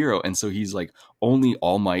perfect hero, and so he's like, only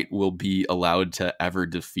All Might will be allowed to ever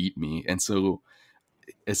defeat me. And so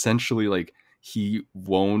essentially like he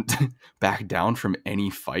won't back down from any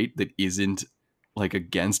fight that isn't like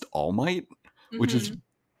against All Might, which is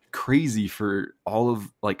crazy for all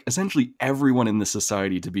of like essentially everyone in the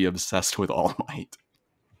society to be obsessed with All Might.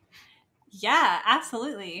 Yeah,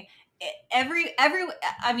 absolutely.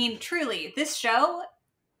 I mean, truly, this show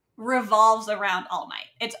revolves around All Might.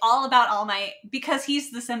 It's all about All Might because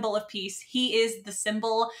he's the symbol of peace. He is the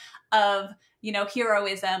symbol of,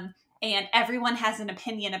 heroism, and everyone has an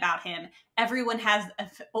opinion about him. Everyone has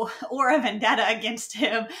a vendetta against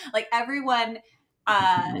him. Like everyone,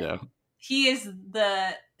 he is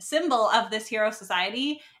the symbol of this hero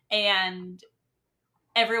society, and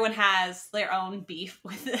everyone has their own beef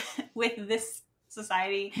with this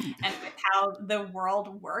society and with how the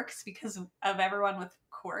world works because of everyone with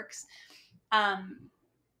quirks.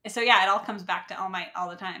 So yeah, it all comes back to All Might all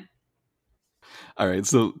the time. All right,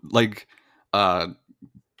 so like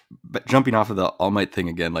but jumping off of the All Might thing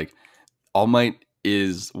again, like All Might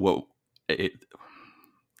is what it,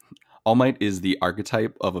 All Might is the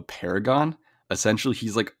archetype of a paragon. Essentially,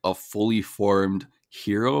 he's like a fully formed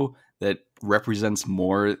hero that represents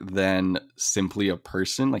more than simply a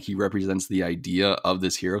person. Like he represents the idea of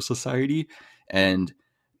this hero society. And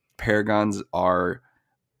paragons are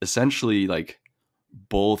essentially like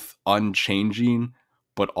both unchanging,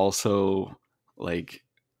 but also like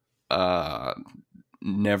uh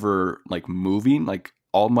never like moving. Like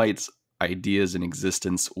All Might's ideas and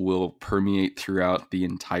existence will permeate throughout the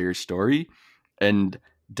entire story. And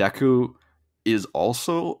Deku is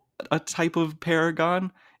also a type of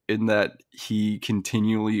paragon in that he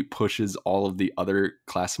continually pushes all of the other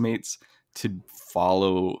classmates to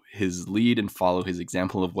follow his lead and follow his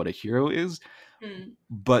example of what a hero is, Hmm.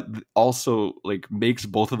 but also like makes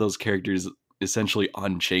both of those characters essentially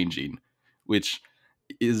unchanging, which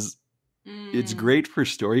is it's Mm. great for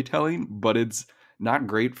storytelling, but it's not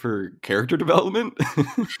great for character development.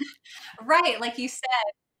 Right, like you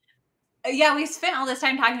said. Yeah, we spent all this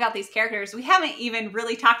time talking about these characters. We haven't even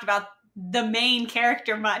really talked about the main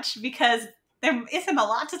character much because there isn't a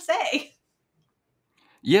lot to say.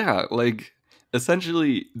 Yeah, like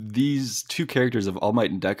essentially these two characters of All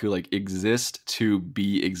Might and Deku like exist to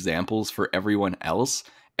be examples for everyone else,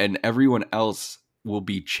 and everyone else will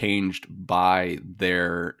be changed by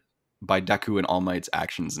Deku and All Might's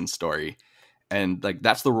actions and story. And like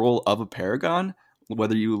that's the role of a paragon,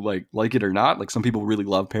 whether you like it or not. Like some people really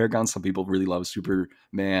love Paragon, some people really love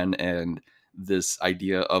Superman and this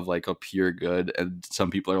idea of like a pure good, and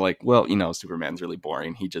some people are like, well, Superman's really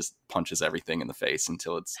boring, he just punches everything in the face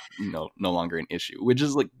until it's no longer an issue, which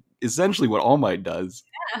is like essentially what All Might does.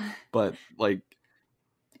 Yeah. But like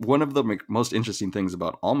one of the most interesting things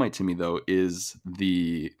about All Might to me though is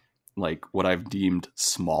the like what I've deemed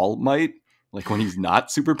small might. Like when he's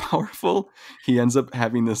not super powerful, he ends up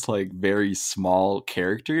having this like very small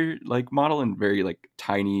character like model and very like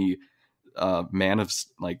tiny man of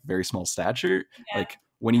like very small stature. Yeah. Like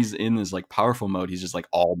when he's in this like powerful mode, he's just like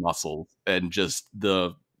all muscle and just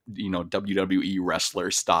the WWE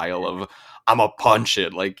wrestler style of I'm a punch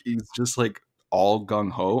it. Like he's just like all gung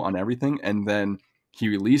ho on everything, and then he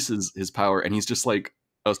releases his power, and he's just like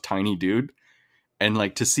a tiny dude. And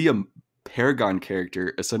like to see a Paragon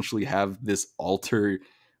character essentially have this alter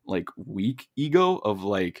like weak ego of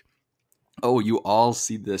like, oh, you all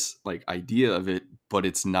see this like idea of it, but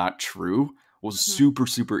it's not true, was Mhm. super,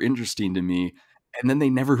 super interesting to me. And then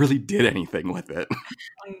they never really did anything with it.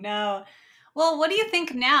 I know. Well, what do you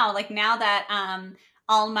think now? Like now that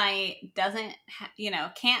All Might doesn't,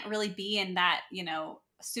 can't really be in that,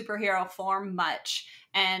 superhero form much,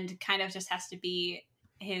 and kind of just has to be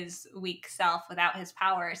his weak self without his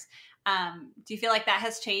powers. Do you feel like that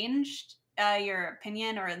has changed your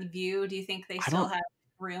opinion or view? Do you think they I still don't, have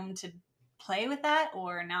room to play with that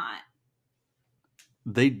or not?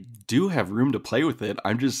 they do have room to play with it.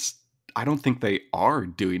 I don't think they are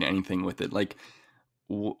doing anything with it. Like,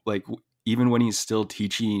 even when he's still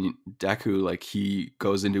teaching Deku, like he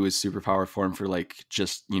goes into his superpower form for like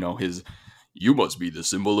just his you must be the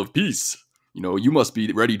symbol of peace. You must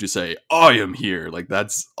be ready to say I am here. Like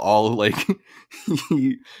that's all like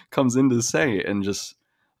he comes in to say, and just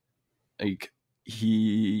like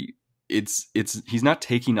he's not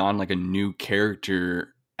taking on like a new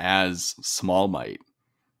character as Small Might.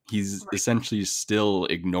 He's Right. essentially still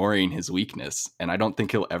ignoring his weakness, and I don't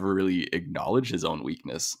think he'll ever really acknowledge his own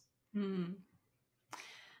weakness. Hmm.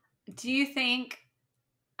 Do you think,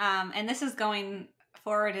 and this is going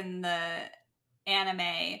forward in the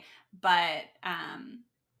anime, but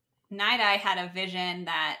Night Eye had a vision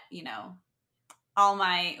that, All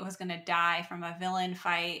Might was going to die from a villain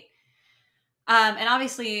fight. And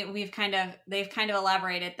obviously they've kind of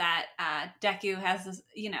elaborated that Deku has this,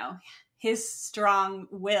 his strong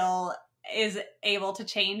will is able to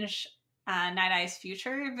change Night Eye's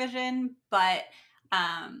future vision, but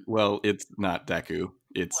Well, it's not Deku,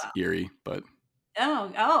 it's well, Eerie, but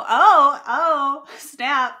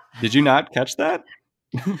snap. did you not catch that?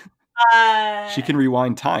 Uh, She can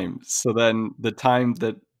rewind time, so then the time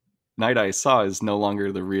that Night Eye saw is no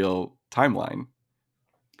longer the real timeline.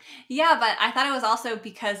 yeah, but I thought it was also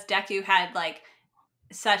because Deku had like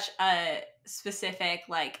such a specific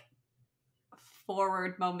like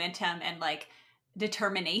forward momentum and like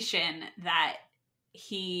determination that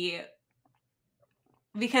he,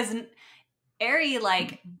 because Eri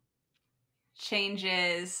like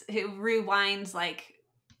changes, it rewinds like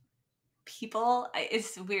people.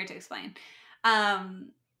 It's weird to explain.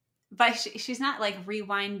 But she's not like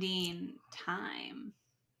rewinding time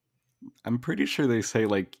I'm pretty sure they say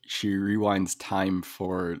like she rewinds time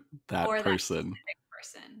for that for that person. specific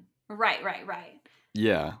person. Right, right, right.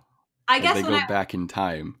 Yeah. I Like guess they when go back in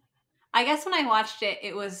time. I guess when I watched it,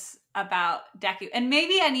 it was about Deku. And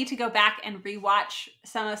maybe I need to go back and rewatch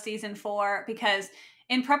some of season 4 because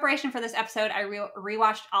in preparation for this episode, I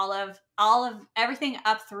rewatched all of everything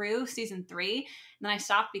up through season 3. And then I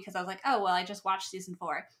stopped because I was like, oh, well, I just watched season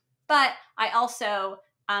 4. But I also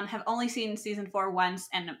have only seen season 4 once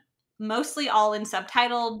and mostly all in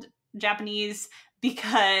subtitled Japanese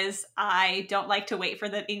because I don't like to wait for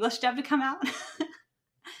the English dub to come out.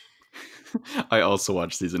 I also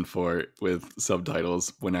watched season 4 with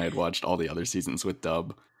subtitles when I had watched all the other seasons with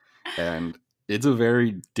dub. And it's a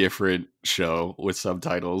very different show with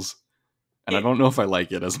subtitles. And I It, don't know if I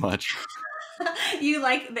like it as much. you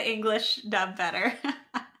like the English dub better.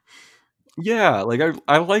 Yeah, like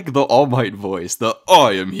I like the All Might voice, the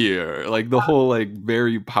I am here, like the whole like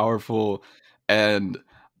very powerful, and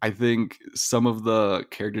I think some of the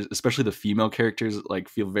characters, especially the female characters, like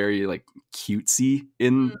feel very like cutesy Mm,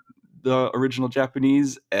 in the original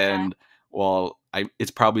Japanese, yeah, and while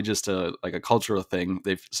it's probably just a like a cultural thing.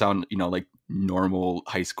 They sound like normal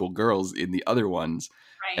high school girls in the other ones,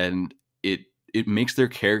 right. and it it makes their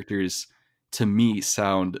characters to me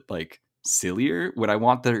sound like sillier when I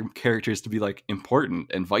want their characters to be like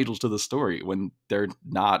important and vital to the story when they're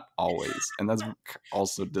not always. And that's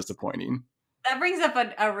also disappointing. That brings up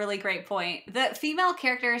a really great point. The female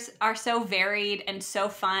characters are so varied and so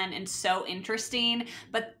fun and so interesting,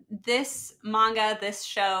 but this manga, this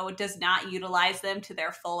show, does not utilize them to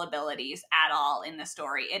their full abilities at all in the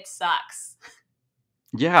story. It sucks.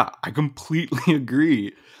 Yeah, I completely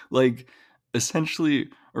agree. Like essentially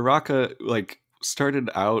Araka like started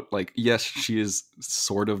out like yes, she is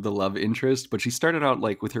sort of the love interest, but she started out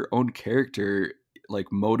like with her own character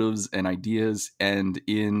like motives and ideas, and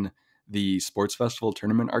in the sports festival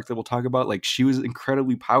tournament arc that we'll talk about, like she was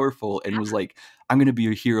incredibly powerful and was like I'm going to be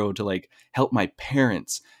a hero to like help my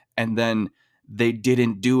parents, and then they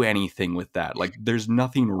didn't do anything with that. Like there's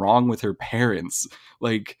nothing wrong with her parents.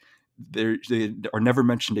 Like they are never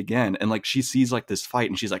mentioned again, and like she sees like this fight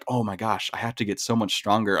and she's like, oh my gosh, I have to get so much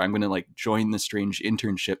stronger, I'm gonna like join the strange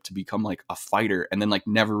internship to become like a fighter, and then like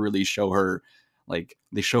never really show her. Like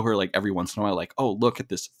they show her like every once in a while like, oh look at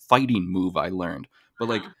this fighting move I learned, but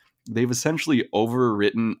like Huh. they've essentially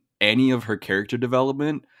overwritten any of her character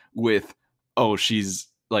development with, oh she's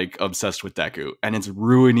like obsessed with Deku, and it's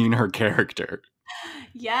ruining her character.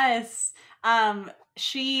 Yes.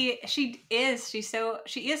 She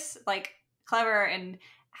is like clever and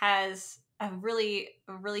has a really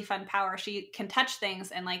fun power. She can touch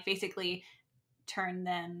things and like basically turn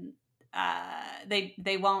them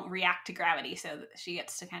they won't react to gravity, so she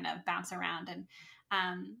gets to kind of bounce around and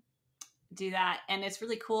um do that, and it's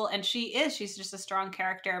really cool. And she's just a strong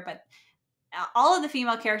character, but all of the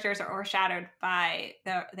female characters are overshadowed by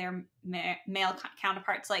their male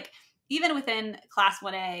counterparts. Like even within Class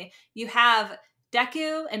 1A, you have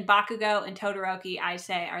Deku and Bakugo and Todoroki. I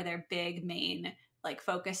say are their big main like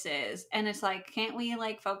focuses, and it's like, can't we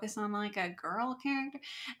like focus on like a girl character?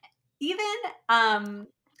 Even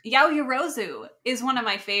Yaoyorozu is one of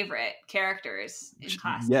my favorite characters in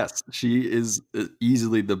Class. Yes, she is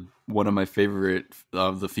easily the one of my favorite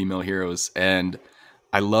of the female heroes, and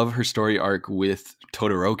I love her story arc with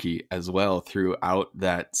Todoroki as well throughout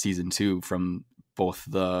that season 2, from both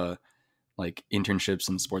the like internships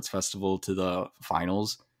and sports festival to the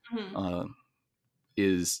finals. Mhm. Uh,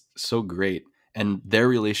 is so great, and their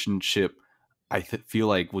relationship feel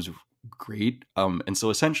like was great. And so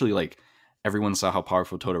essentially like everyone saw how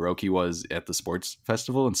powerful Todoroki was at the sports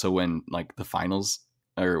festival, and so when like the finals,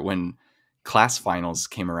 or when class finals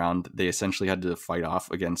came around, they essentially had to fight off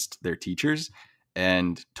against their teachers,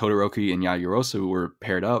 and Todoroki and Yaoyorozu were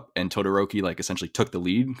paired up, and Todoroki like essentially took the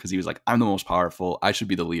lead because he was like, I'm the most powerful, I should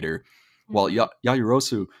be the leader, while Mhm.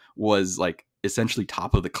 Yaoyorozu was like essentially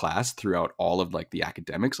top of the class throughout all of like the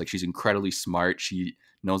academics. Like she's incredibly smart, she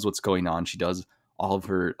knows what's going on, she does all of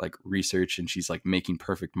her like research, and she's like making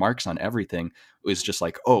perfect marks on everything. It was just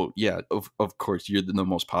like, oh yeah, of course you're the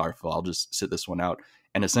most powerful, I'll just sit this one out.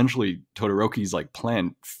 And essentially Todoroki's like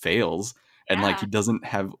plan fails, and like Yeah. he doesn't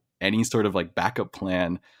have any sort of like backup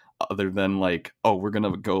plan other than like, oh we're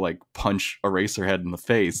gonna go like punch Eraserhead in the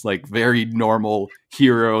face, like very normal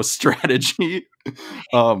hero strategy.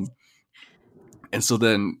 um and so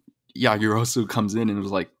then Yagirosu comes in and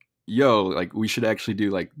was like, yo, like we should actually do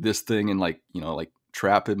like this thing and like, like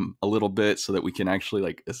trap him a little bit so that we can actually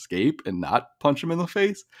like escape and not punch him in the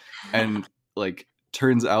face. And like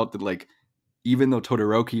turns out that like even though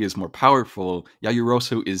Todoroki is more powerful,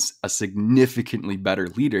 Yagirosu is a significantly better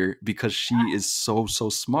leader because she is so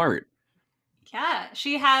smart. Yeah,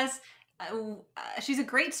 she has. She's a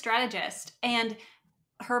great strategist, and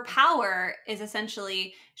her power is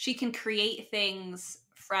essentially she can create things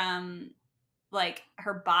from like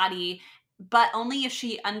her body, but only if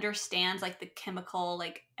she understands like the chemical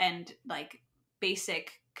like and like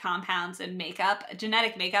basic compounds and makeup,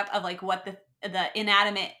 genetic makeup of like what the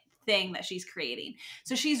inanimate thing that she's creating.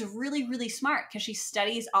 So she's really really smart because she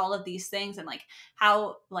studies all of these things and like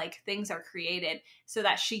how like things are created so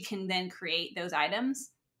that she can then create those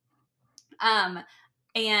items.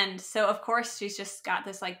 And so of course she's just got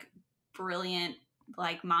this like brilliant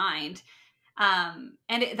like mind.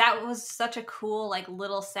 That was such a cool like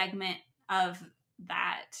little segment of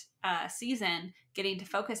that season, getting to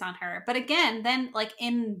focus on her. But again, then like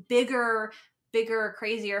in bigger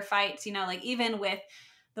crazier fights, you know, like even with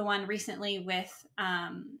the one recently with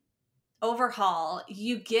Overhaul,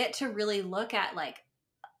 you get to really look at like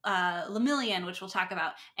Lemillion, which we'll talk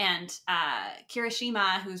about, and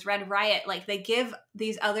Kirishima, who's Red Riot. Like they give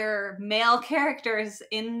these other male characters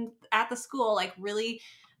in at the school like really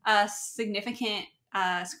significant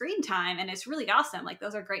screen time, and it's really awesome. Like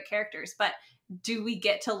those are great characters. But do we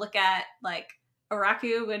get to look at like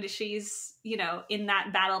Araku when she's, you know, in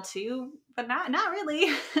that battle too? But not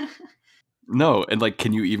really. No, and like,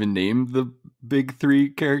 can you even name the big three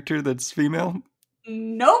character that's female?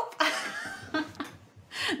 Nope.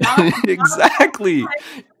 Exactly.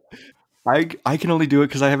 I can only do it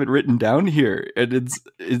because I have it written down here, and it's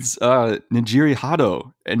Nijiri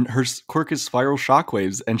Hado, and her quirk is spiral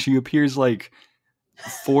shockwaves, and she appears like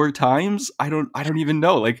 4 times. I don't even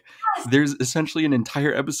know. Like, there's essentially an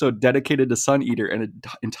entire episode dedicated to Sun Eater and an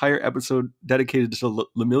entire episode dedicated to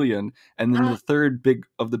Lemillion, and then the third big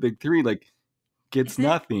of the big three like gets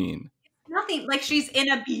nothing. Nothing. Like she's in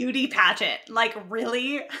a beauty pageant. Like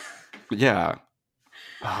really? Yeah.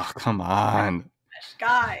 Oh, come on.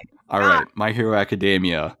 Guy. All right, My Hero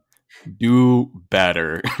Academia, do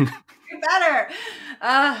better. Do better.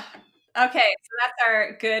 Okay, so that's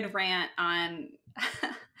our good rant on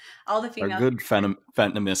all the female. Our good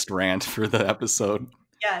Phantomist rant for the episode.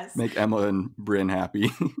 Yes. Make Emma and Bryn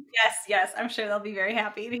happy. Yes. I'm sure they'll be very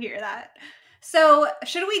happy to hear that. So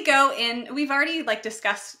should we go in? We've already like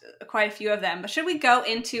discussed quite a few of them, but should we go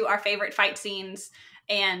into our favorite fight scenes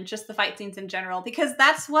and just the fight scenes in general? Because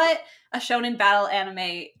that's what a shonen battle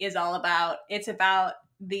anime is all about. It's about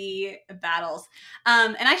the battles.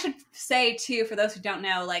 And I should say too, for those who don't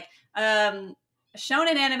know, like shonen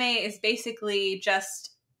anime is basically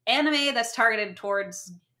just anime that's targeted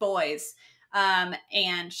towards boys. And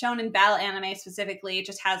shonen battle anime specifically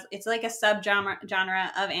just it's like a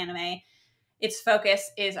genre of anime. Its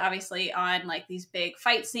focus is obviously on like these big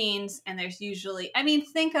fight scenes, and there's usually, I mean,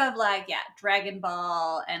 think of like, yeah, Dragon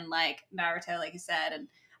Ball and like Naruto, like you said,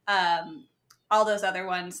 and all those other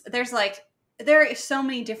ones. There are so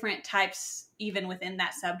many different types even within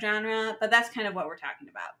that subgenre, but that's kind of what we're talking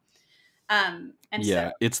about. And yeah,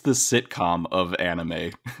 so it's the sitcom of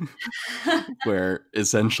anime where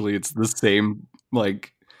essentially it's the same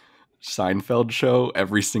like Seinfeld show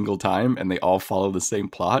every single time, and they all follow the same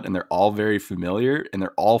plot, and they're all very familiar, and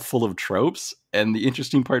they're all full of tropes. And the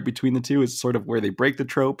interesting part between the two is sort of where they break the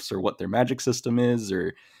tropes or what their magic system is,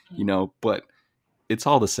 or you know, but it's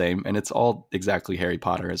all the same, and it's all exactly Harry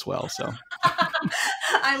Potter as well. So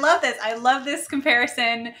I love this. I love this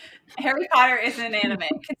comparison. Harry Potter is an anime.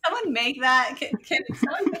 Can someone make that? Can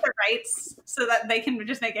someone get the rights so that they can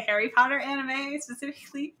just make a Harry Potter anime,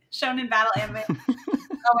 specifically shonen battle anime?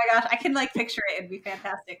 Oh my gosh, I can like picture it. It'd be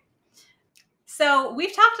fantastic. So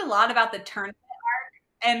we've talked a lot about the tournament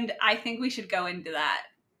arc, and I think we should go into that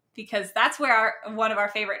because that's where one of our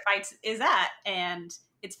favorite fights is at, and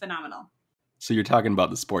it's phenomenal. So you're talking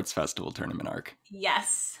about the sports festival tournament arc?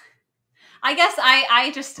 Yes. I guess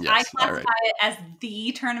I classify it as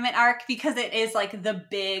the tournament arc because it is like the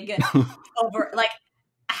big over like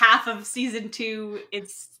half of season 2.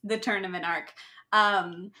 It's the tournament arc,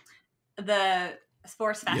 the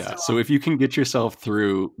sports festival. Yeah. So if you can get yourself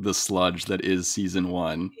through the sludge that is season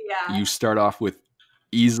 1, you start off with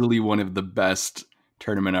easily one of the best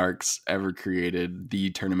tournament arcs ever created. The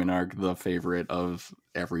tournament arc, the favorite of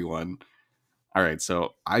everyone. All right.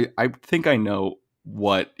 So I think I know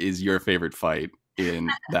what is your favorite fight in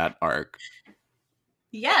that arc.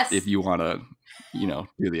 Yes. If you want to, you know,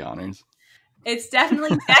 do the honors. It's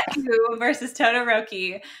definitely Deku versus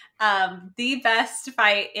Todoroki. The best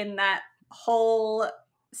fight in that whole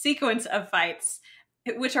sequence of fights,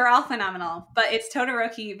 which are all phenomenal, but it's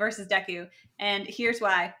Todoroki versus Deku. And here's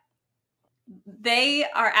why. They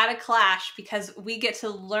are at a clash because we get to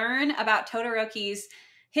learn about Todoroki's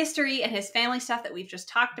history and his family stuff that we've just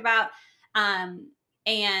talked about.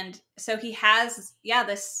 And so he has,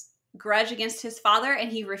 this grudge against his father,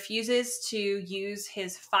 and he refuses to use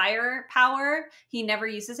his fire power. He never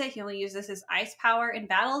uses it. He only uses his ice power in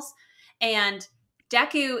battles. And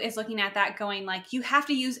Deku is looking at that going like, you have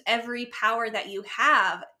to use every power that you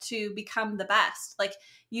have to become the best. Like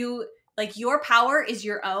your power is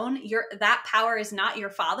your own. That power is not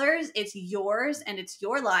your father's. It's yours, and it's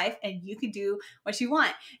your life, and you can do what you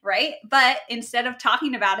want, right? But instead of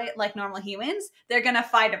talking about it like normal humans, they're gonna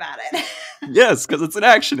fight about it. Yes, because it's an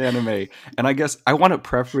action anime. And I guess I want to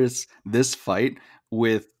preface this fight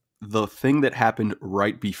with the thing that happened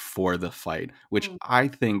right before the fight, which I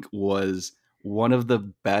think was one of the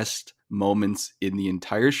best moments in the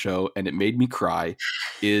entire show, and it made me cry,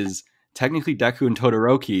 is technically Deku and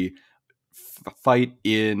Todoroki fight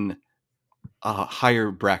in a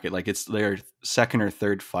higher bracket. Like it's their second or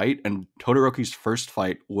third fight, and Todoroki's first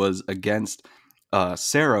fight was against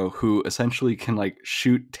Sero, who essentially can like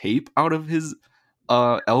shoot tape out of his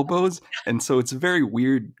elbows, and so it's a very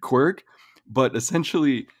weird quirk. But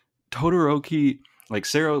essentially, Todoroki, like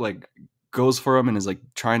Sero, like goes for him and is like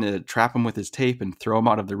trying to trap him with his tape and throw him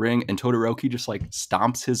out of the ring, and Todoroki just like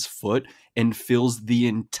stomps his foot and fills the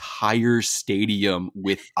entire stadium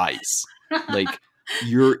with ice. Like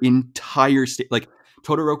your entire state, like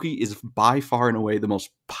Todoroki is by far and away the most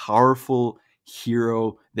powerful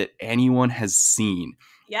hero that anyone has seen.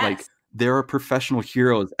 Yes. Like there are professional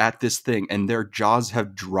heroes at this thing and their jaws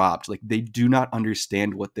have dropped. Like they do not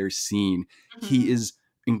understand what they're seeing. Mm-hmm. He is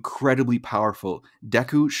incredibly powerful.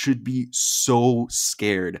 Deku should be so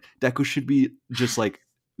scared. Deku should be just like,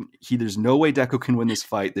 there's no way Deku can win this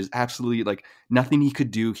fight. There's absolutely like nothing he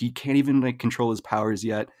could do. He can't even like control his powers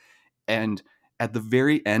yet. And at the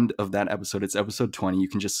very end of that episode, it's episode 20. You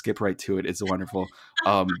can just skip right to it. It's wonderful.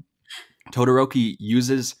 Todoroki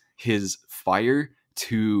uses his fire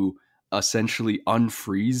to essentially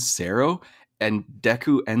unfreeze Sero, and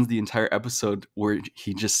Deku ends the entire episode where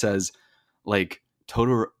he just says, like,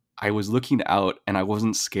 I was looking out and I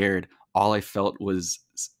wasn't scared. All I felt was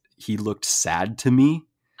he looked sad to me.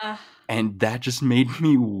 And that just made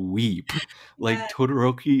me weep. Like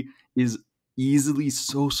Todoroki is easily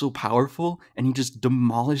so powerful, and he just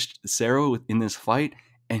demolished Sero in this fight,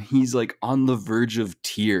 and he's like on the verge of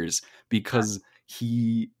tears because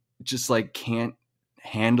he just like can't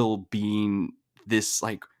handle being this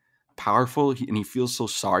like powerful, and he feels so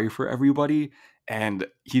sorry for everybody, and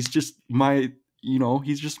he's just my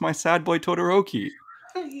sad boy Todoroki.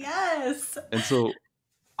 Yes. And so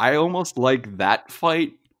I almost like that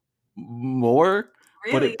fight more,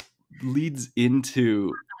 really? But it leads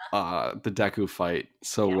into the Deku fight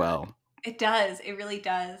so well. It does. It really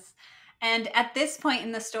does. And at this point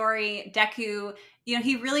in the story, Deku,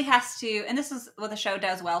 he really has to, and this is what the show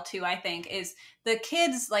does well too, I think, is the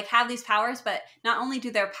kids like have these powers, but not only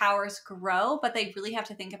do their powers grow, but they really have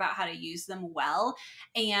to think about how to use them well.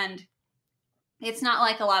 And it's not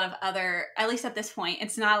like a lot of other, at least at this point,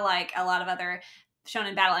 it's not like a lot of other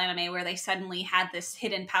shonen battle anime where they suddenly had this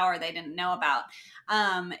hidden power they didn't know about.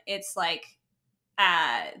 It's like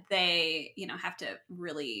they, have to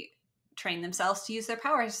really train themselves to use their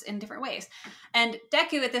powers in different ways. And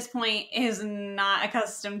Deku at this point is not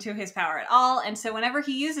accustomed to his power at all. And so whenever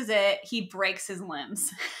he uses it, he breaks his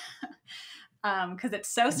limbs. Because it's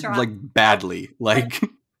so strong. Like badly. Like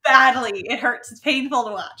badly. It hurts. It's painful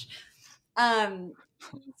to watch.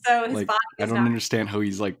 So his body I don't understand how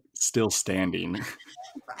he's like still standing.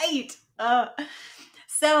 Right.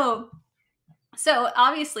 So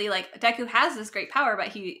obviously like Deku has this great power, but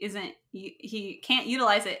he can't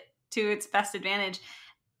utilize it to its best advantage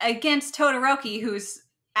against Todoroki, who's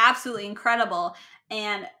absolutely incredible.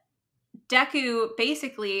 And Deku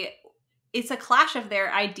basically, it's a clash of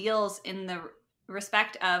their ideals in the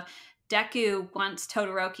respect of Deku wants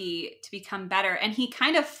Todoroki to become better, and he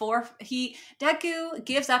kind of Deku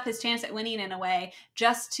gives up his chance at winning in a way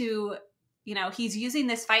just to, he's using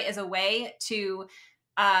this fight as a way to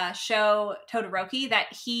show Todoroki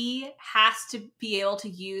that he has to be able to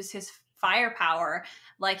use his firepower.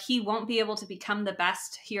 Like he won't be able to become the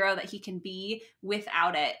best hero that he can be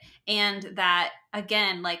without it, and that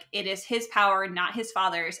again, like it is his power, not his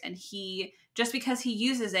father's, and just because he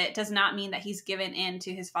uses it does not mean that he's given in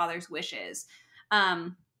to his father's wishes.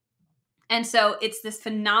 And so it's this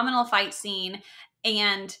phenomenal fight scene.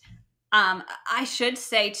 And I should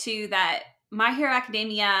say too that My Hero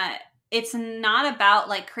Academia, it's not about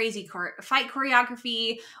like crazy fight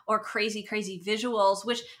choreography or crazy visuals,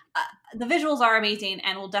 which the visuals are amazing,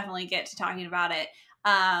 and we'll definitely get to talking about it.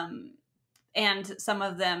 And some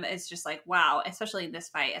of them is just like, wow, especially in this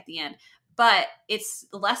fight at the end. But it's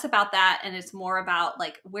less about that, and it's more about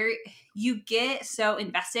like where you get so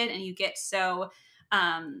invested and you get so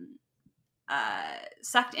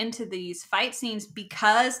sucked into these fight scenes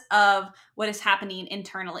because of what is happening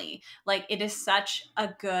internally. Like, it is such a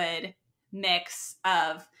good mix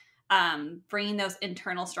of bringing those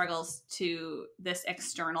internal struggles to this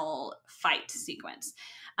external fight sequence.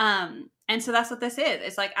 And so that's what this is.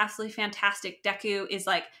 It's like absolutely fantastic. Deku is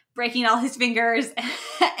like breaking all his fingers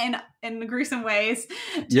in gruesome ways.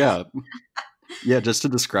 Yeah. Yeah, just to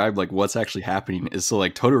describe like what's actually happening is so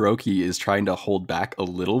like Todoroki is trying to hold back a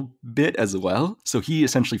little bit as well. So he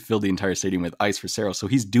essentially filled the entire stadium with ice for Sero. So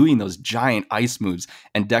he's doing those giant ice moves,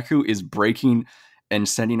 and Deku is breaking and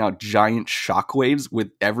sending out giant shockwaves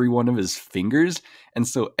with every one of his fingers. And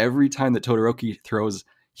so every time that Todoroki throws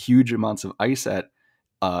huge amounts of ice at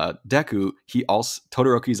Deku,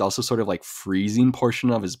 Todoroki is also sort of like freezing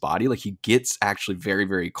portion of his body. Like he gets actually very,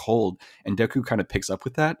 very cold, and Deku kind of picks up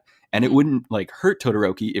with that. And it wouldn't like hurt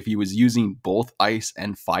Todoroki if he was using both ice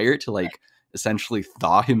and fire to like essentially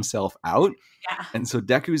thaw himself out. Yeah. And so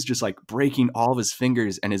Deku's just like breaking all of his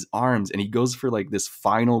fingers and his arms, and he goes for like this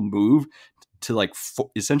final move to like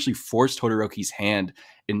essentially force Todoroki's hand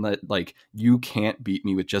in that like, you can't beat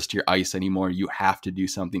me with just your ice anymore. You have to do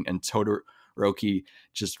something. And Todoroki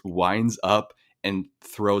just winds up and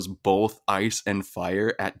throws both ice and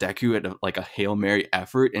fire at Deku at like a Hail Mary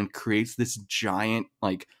effort, and creates this giant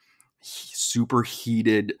like super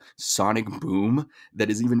heated sonic boom that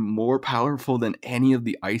is even more powerful than any of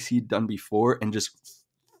the ice he'd done before, and just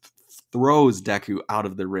throws Deku out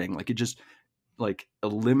of the ring. Like it just like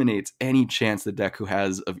eliminates any chance that Deku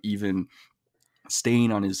has of even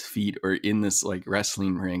staying on his feet or in this like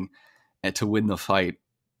wrestling ring to win the fight.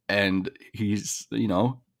 And he's, you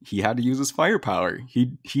know, he had to use his firepower.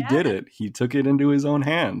 He did it. He took it into his own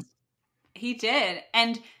hands. He did.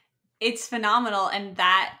 And it's phenomenal. And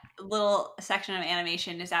that little section of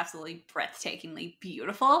animation is absolutely breathtakingly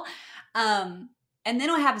beautiful. And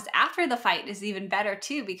then what happens after the fight is even better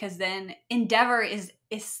too, because then Endeavor is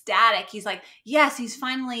ecstatic. He's like, yes, he's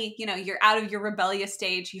finally, you know, you're out of your rebellious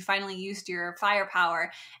stage. You finally used your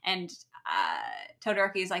firepower. And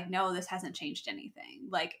Todoroki is like, no, this hasn't changed anything.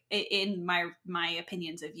 Like in my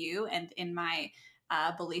opinions of you, and in my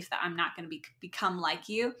belief that I'm not going to become like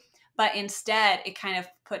you. But instead, it kind of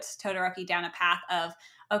puts Todoroki down a path of,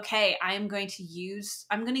 okay, I'm going to use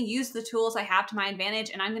the tools I have to my advantage,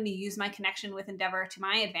 and I'm going to use my connection with Endeavor to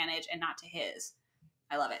my advantage and not to his.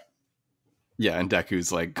 I love it. Yeah, and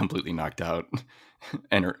Deku's like completely knocked out,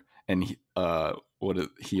 and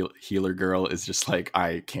healer girl is just like,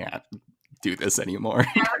 I can't do this anymore.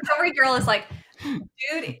 Yeah, recovery girl is like,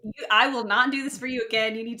 dude, I will not do this for you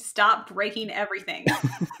again. You need to stop breaking everything.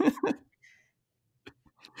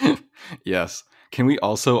 Yes. Can we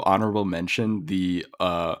also honorable mention the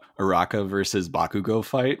Araka versus Bakugo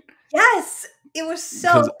fight? Yes, it was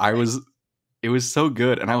so. It was so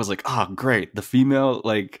good, and I was like, oh, great! The female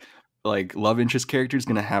like love interest character is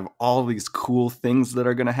gonna have all these cool things that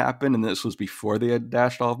are gonna happen, and this was before they had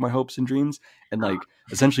dashed all of my hopes and dreams. And like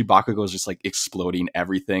essentially, Bakugo is just like exploding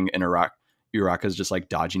everything, and Uraka's just like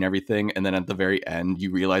dodging everything, and then at the very end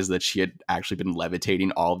you realize that she had actually been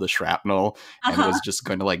levitating all the shrapnel and was just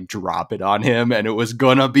going to like drop it on him, and it was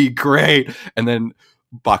gonna be great. And then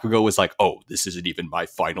Bakugo was like, oh, this isn't even my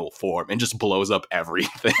final form, and just blows up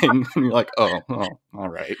everything. And you're like, oh, all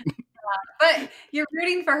right. But you're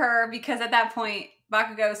rooting for her because at that point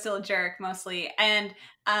Bakugo is still a jerk mostly, and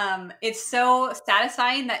it's so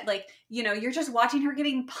satisfying that, like, you know, you're just watching her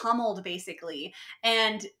getting pummeled basically,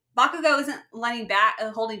 and Bakugo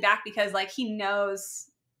isn't holding back, because like he knows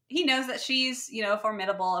that she's, you know, a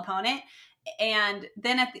formidable opponent. And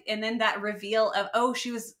then then that reveal of, oh,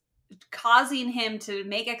 she was causing him to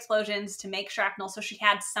make explosions, to make shrapnel, so she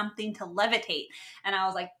had something to levitate. And I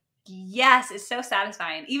was like, yes, it's so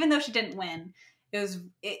satisfying. Even though she didn't win,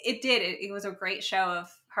 it was a great show of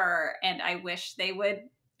her, and I wish they would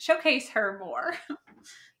showcase her more.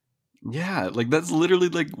 Yeah, like that's literally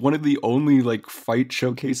like one of the only like fight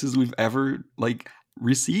showcases we've ever like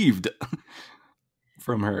received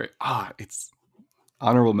from her. It's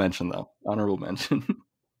honorable mention though. Honorable mention.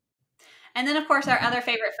 And then of course our other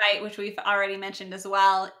favorite fight, which we've already mentioned as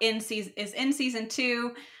well, is in season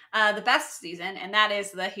 2, the best season, and that is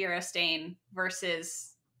the Hero Stain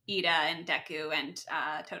versus Ida and Deku and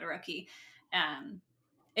Todoroki.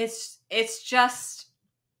 It's just,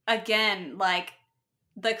 again, like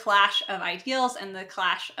the clash of ideals and the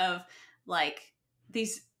clash of like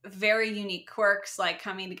these very unique quirks like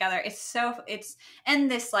coming together.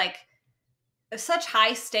 And this like such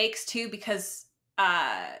high stakes too, because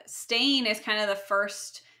Stain is kind of the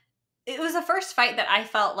first it was the first fight that I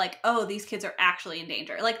felt like, oh, these kids are actually in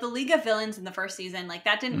danger. Like the League of Villains in the first season, like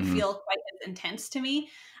that didn't Hmm. feel quite as intense to me.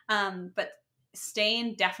 But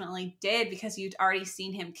Stain definitely did, because you'd already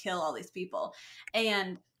seen him kill all these people.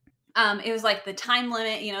 And it was like the time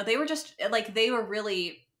limit, you know, they were just like, they were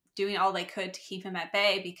really doing all they could to keep him at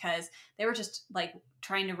bay, because they were just like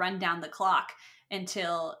trying to run down the clock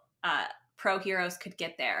until pro heroes could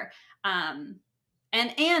get there.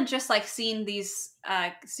 And just like seeing these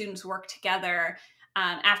students work together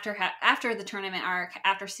after the tournament arc,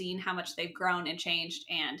 after seeing how much they've grown and changed,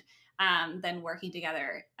 and then working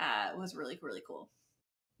together was really, really cool.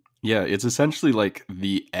 Yeah, it's essentially like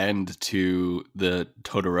the end to the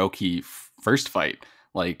Todoroki first fight.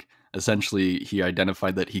 Like, essentially, he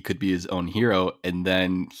identified that he could be his own hero, and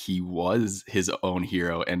then he was his own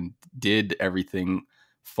hero and did everything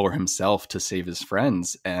for himself to save his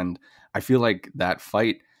friends. And I feel like that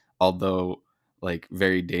fight, although like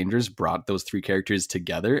very dangerous, brought those three characters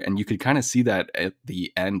together, and you could kind of see that at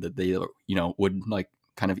the end that they, would like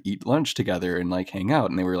kind of eat lunch together and like hang out,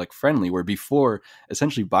 and they were like friendly. Where before,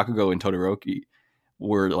 essentially, Bakugo and Todoroki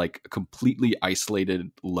were like completely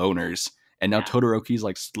isolated loners, and now Yeah. Todoroki's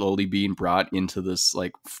like slowly being brought into this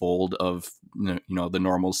like fold of the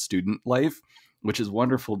normal student life, which is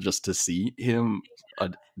wonderful just to see him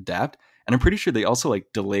adapt. And I'm pretty sure they also like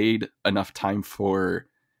delayed enough time for,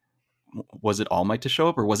 was it All Might to show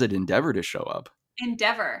up, or was it Endeavor to show up?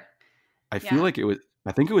 Endeavor. I feel Yeah. like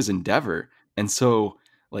I think it was Endeavor. And so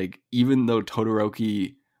like even though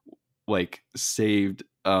Todoroki like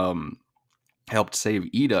helped save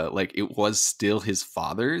Ida, like it was still his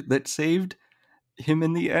father that saved him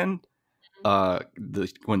in the end.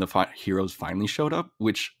 When the heroes finally showed up,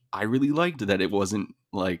 which I really liked, that it wasn't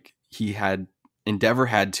like Endeavor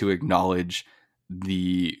had to acknowledge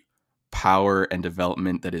the power and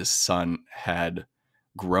development that his son had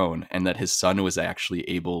grown, and that his son was actually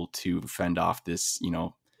able to fend off this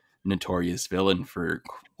notorious villain for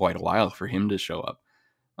quite a while for him to show up.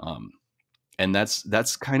 And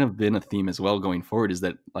that's kind of been a theme as well going forward, is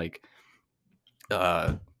that like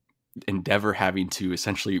uh Endeavor having to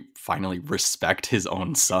essentially finally respect his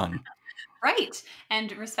own son. Right.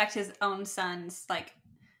 And respect his own son's like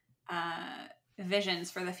uh visions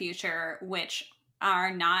for the future, which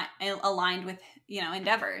are not aligned with,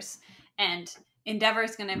 Endeavor's. And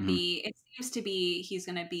Endeavor's going to Hmm. be, it seems to be, he's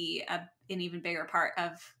going to be an even bigger part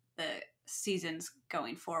of the seasons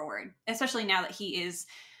going forward, especially now that he is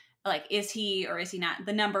like, is he or is he not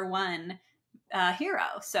the number one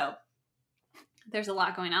hero? So there's a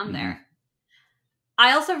lot going on Hmm. there.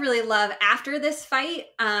 I also really love, after this fight,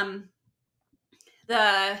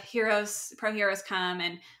 the pro heroes come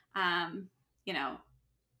and, you know,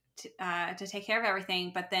 to take care of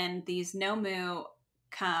everything. But then these Nomu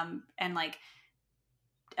come and like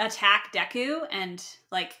attack Deku and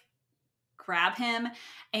like grab him.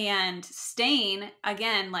 And Stain,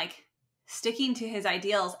 again, like sticking to his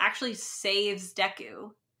ideals, actually saves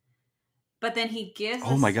Deku. But then he gives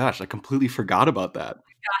Oh my this, gosh, I completely forgot about that.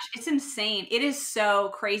 gosh, it's insane. It is so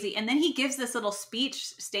crazy. And then he gives this little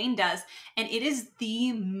speech, Stain does, and it is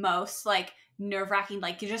the most like nerve-wracking.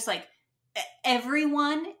 Like, you're just like,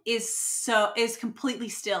 everyone is completely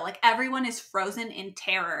still. Like, everyone is frozen in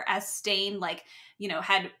terror as Stain, like,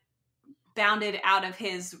 had bounded out of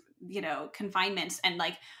his, confinements, and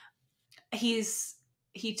like he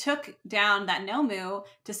took down that Nomu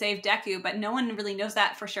to save Deku, but no one really knows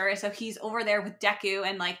that for sure. So he's over there with Deku,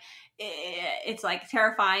 and like it's like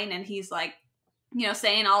terrifying, and he's like,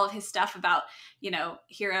 saying all of his stuff about,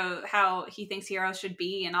 hero, how he thinks heroes should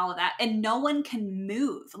be and all of that. And no one can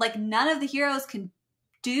move. Like, none of the heroes can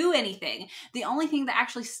do anything. The only thing that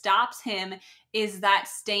actually stops him is that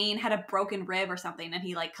Stain had a broken rib or something, and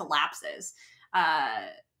he like collapses.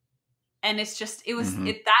 And it's just, Hmm.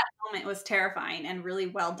 that moment was terrifying and really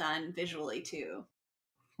well done visually too.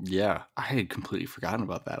 Yeah, I had completely forgotten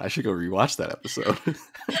about that. I should go rewatch that episode.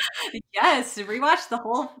 Yes, rewatch the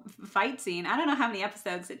whole fight scene. I don't know how many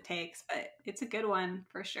episodes it takes, but it's a good one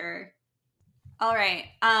for sure. All right.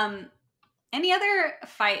 Any other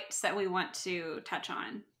fights that we want to touch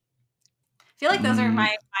on? I feel like those are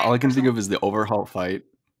my All I can think personal. of is the overhaul fight.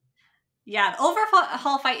 Yeah, the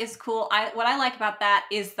overhaul fight is cool. What I like about that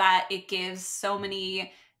is that it gives so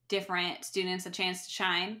many different students a chance to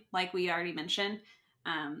shine, like we already mentioned,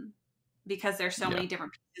 because there's so Yeah. many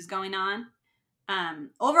different pieces going on.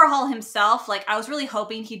 Overhaul himself, like, I was really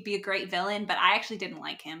hoping he'd be a great villain, but I actually didn't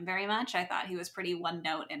like him very much. I thought he was pretty one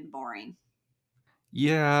note and boring.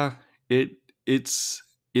 Yeah, it it's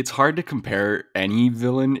it's hard to compare any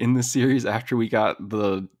villain in the series after we got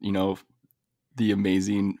the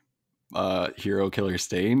amazing Hero Killer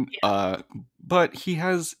Stain. But he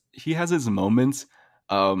has his moments.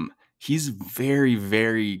 He's very,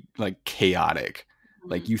 very like chaotic.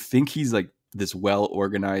 Like you think he's like this well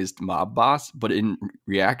organized mob boss, but in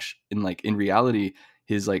reality,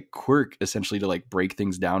 his like quirk essentially to like break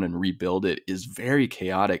things down and rebuild it is very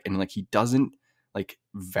chaotic, and like he doesn't like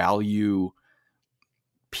value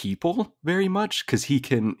people very much because he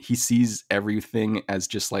sees everything as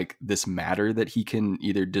just like this matter that he can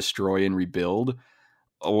either destroy and rebuild,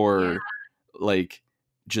 Yeah. or like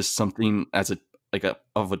just something as a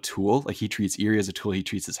tool. Like he treats Eerie as a tool, he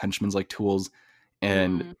treats his henchmen like tools,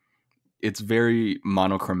 and Mm. it's very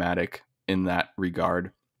monochromatic in that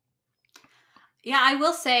regard. Yeah, I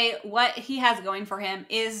will say what he has going for him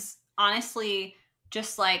is honestly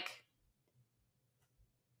just like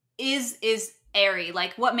is Airy.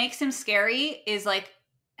 Like what makes him scary is like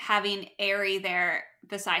having Airy there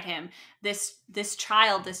beside him. This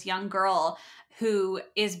child, this young girl who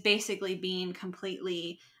is basically being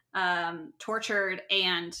completely tortured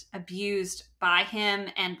and abused by him,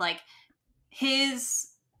 and like his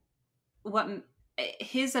what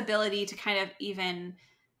his ability to kind of even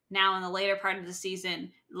now in the later part of the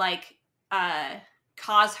season like uh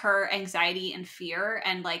cause her anxiety and fear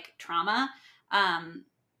and like trauma,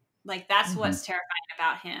 like that's what's terrifying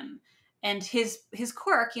about him. And his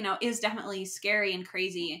quirk, you know, is definitely scary and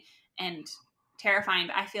crazy and terrifying,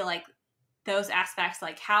 but I feel like those aspects,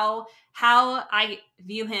 like how I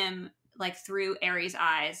view him like through Aries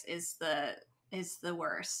eyes is the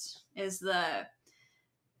worst, is the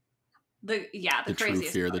The true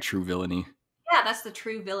craziest fear, the part. true villainy. Yeah, that's the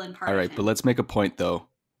true villain part All of right, but him. let's make a point though.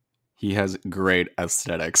 He has great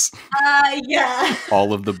aesthetics. Yeah.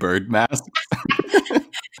 All of the bird masks.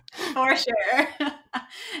 For sure.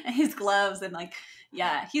 His gloves and like,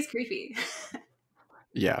 yeah, he's creepy.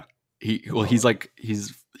 Yeah. He's like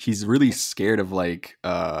he's really scared of like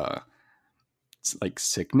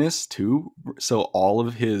sickness too. So all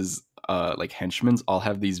of his like henchmen all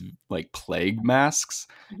have these like plague masks,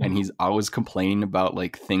 and Mhm. he's always complaining about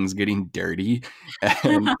like things getting dirty.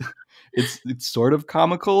 And it's sort of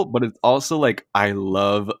comical, but it's also like I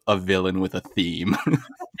love a villain with a theme.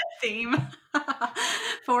 Theme.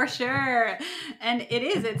 For sure. And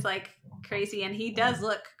it's like crazy, and he does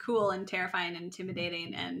look cool and terrifying and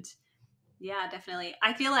intimidating, and yeah, definitely.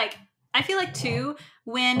 I feel like too,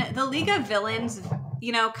 when the League of Villains,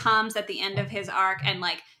 you know, comes at the end of his arc and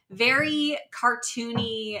like very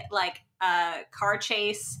cartoony, like car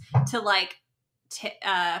chase to like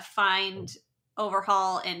find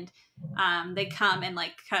Overhaul, and they come and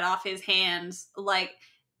like cut off his hands. Like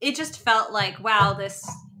it just felt like, wow, this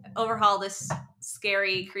Overhaul, this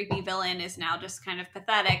scary, creepy villain is now just kind of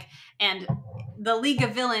pathetic. And the League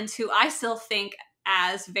of Villains, who I still think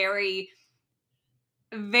as very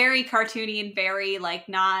very cartoony and very like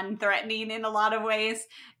non-threatening in a lot of ways,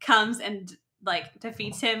 comes and like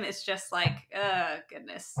defeats him. It's just like,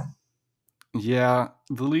 goodness. Yeah,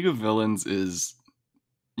 the League of Villains is,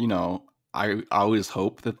 you know, I always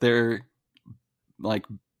hope that they're like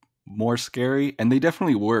more scary, and they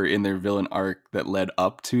definitely were in their villain arc that led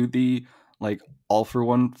up to the like All for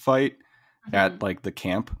One fight at Mhm. like the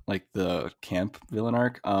camp villain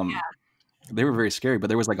arc. They were very scary, but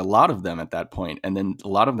there was like a lot of them at that point, and then a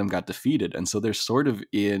lot of them got defeated, and so they're sort of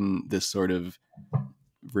in this sort of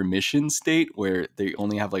remission state where they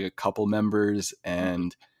only have like a couple members,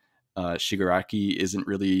 and Shigaraki isn't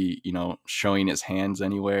really, you know, showing his hands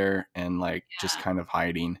anywhere, and like just Yeah. kind of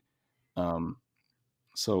hiding. Um,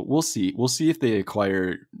 so we'll see. We'll see if they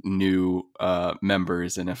acquire new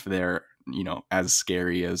members, and if they're, you know, as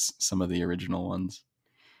scary as some of the original ones.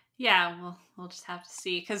 Yeah, we'll just have to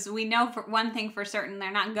see, because we know for one thing for certain,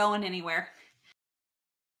 they're not going anywhere.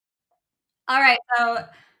 All right,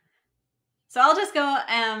 so I'll just go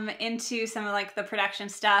into some of like the production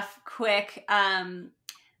stuff quick.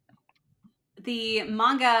 The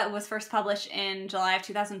manga was first published in July of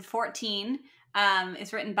 2014.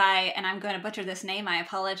 It's written by, and I'm going to butcher this name, I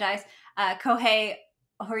apologize, Kohei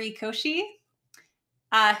Horikoshi,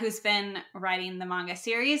 who's been writing the manga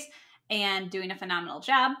series and doing a phenomenal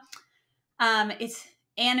job. It's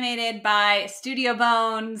animated by Studio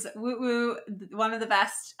Bones, woo woo, one of the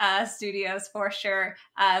best studios for sure.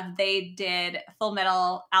 They did Full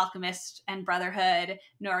Metal Alchemist and Brotherhood,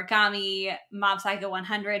 Noragami, Mob Psycho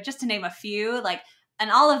 100, just to name a few. Like,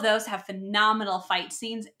 and all of those have phenomenal fight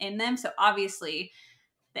scenes in them. So obviously,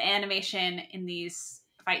 the animation in these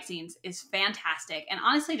fight scenes is fantastic, and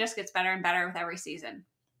honestly, just gets better and better with every season,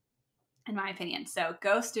 in my opinion. So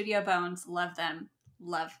go Studio Bones, love them,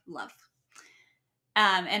 love.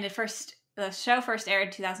 And the show first aired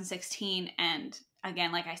in 2016, and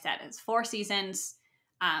again, like I said, it's 4 seasons,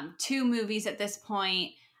 2 movies at this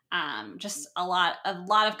point, just a lot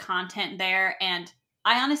of content there. And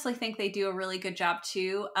I honestly think they do a really good job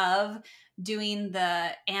too of doing the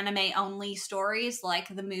anime only stories like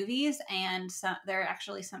the movies. And so there are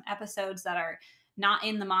actually some episodes that are not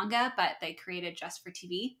in the manga, but they created just for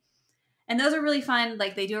TV. And those are really fun.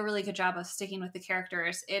 Like, they do a really good job of sticking with the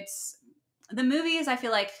characters. It's the movies, I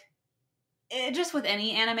feel like, just with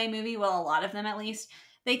any anime movie, well, a lot of them at least,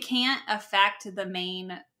 they can't affect the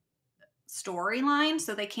main storyline,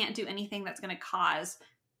 so they can't do anything that's going to cause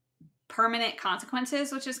permanent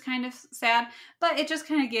consequences, which is kind of sad. But it just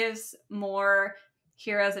kind of gives more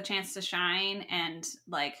heroes a chance to shine. And,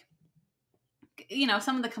 like, you know,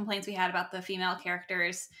 some of the complaints we had about the female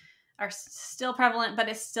characters are still prevalent, but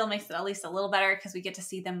it still makes it at least a little better because we get to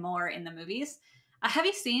see them more in the movies. Have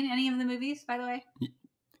you seen any of the movies, by the way?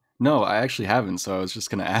 No, I actually haven't, so I was just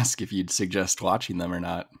going to ask if you'd suggest watching them or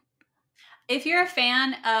not. If you're a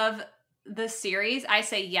fan of the series, I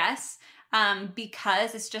say yes,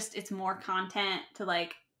 because it's more content to,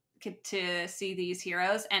 like, to see these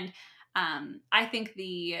heroes. And I think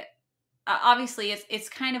obviously it's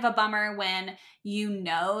kind of a bummer when you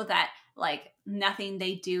know that, like, nothing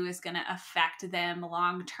they do is going to affect them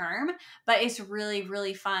long term, but it's really,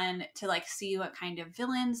 really fun to, like, see what kind of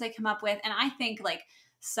villains they come up with. And I think, like,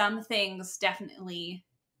 some things definitely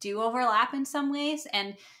do overlap in some ways,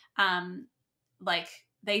 and like,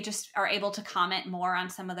 they just are able to comment more on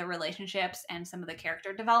some of the relationships and some of the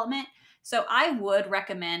character development. So I would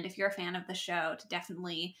recommend, if you're a fan of the show, to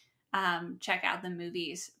definitely check out the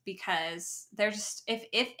movies, because they're just,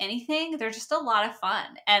 if anything, they're just a lot of fun,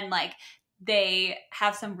 and, like, they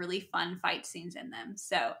have some really fun fight scenes in them.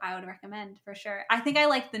 So I would recommend for sure. I think I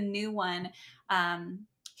like the new one,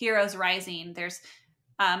 Heroes Rising. There's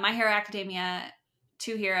My Hero Academia,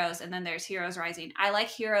 Two Heroes, and then there's Heroes Rising. I like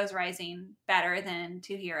Heroes Rising better than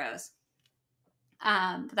Two Heroes.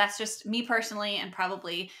 But that's just me personally, and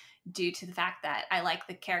probably due to the fact that I like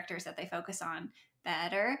the characters that they focus on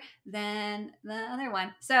better than the other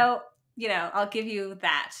one. So, you know, I'll give you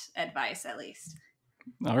that advice at least.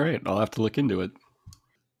 All right, I'll have to look into it.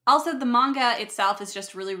 Also, the manga itself is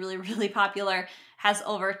just really, really, really popular. Has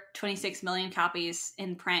over 26 million copies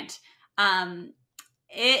in print.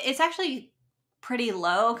 It's actually pretty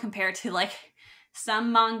low compared to, like,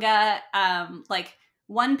 some manga. Like,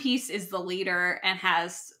 One Piece is the leader and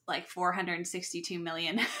has, like, 462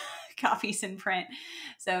 million copies in print.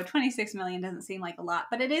 So 26 million doesn't seem like a lot,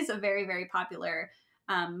 but it is a very, very popular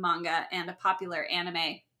manga and a popular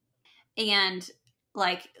anime. And,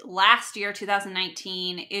 like, last year,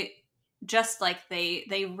 2019, it just, like,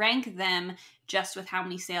 they rank them just with how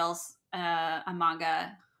many sales a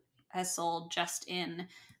manga has sold just in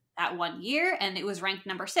that 1 year, and it was ranked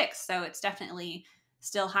number 6. So it's definitely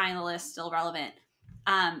still high on the list, still relevant.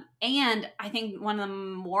 And I think one of the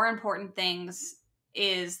more important things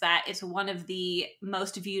is that it's one of the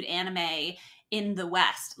most viewed anime in the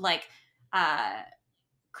West. Like,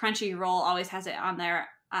 Crunchyroll always has it on their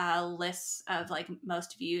lists of, like,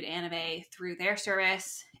 most viewed anime through their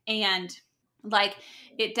service. And, like,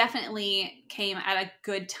 it definitely came at a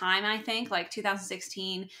good time, I think. Like,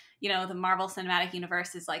 2016, you know, the Marvel Cinematic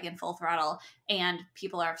Universe is, like, in full throttle, and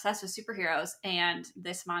people are obsessed with superheroes, and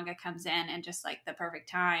this manga comes in and just, like, the perfect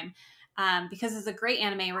time, because it's a great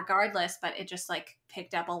anime regardless, but it just, like,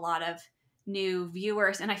 picked up a lot of new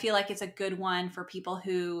viewers. And I feel like it's a good one for people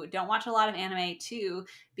who don't watch a lot of anime too,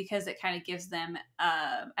 because it kind of gives them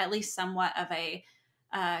at least somewhat of a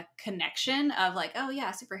connection of, like, oh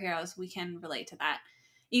yeah, superheroes, we can relate to that,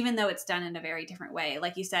 even though it's done in a very different way.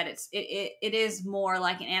 Like you said, it is more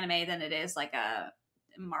like an anime than it is like a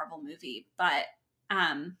Marvel movie, but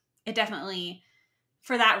it definitely,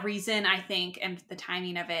 for that reason, I think, and the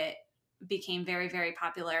timing of it, became very, very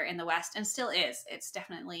popular in the West, and still is. It's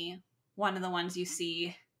definitely one of the ones you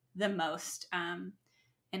see the most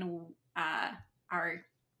in our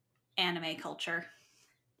anime culture.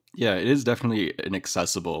 Yeah, it is definitely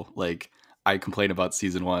inaccessible. Like, I complain about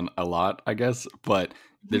season 1 a lot, I guess, but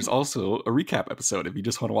there's also a recap episode if you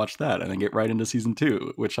just want to watch that and then get right into season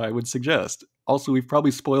 2, which I would suggest. Also, we've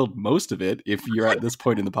probably spoiled most of it if you're at this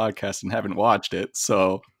point in the podcast and haven't watched it,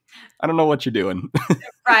 so I don't know what you're doing.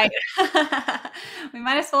 Right. We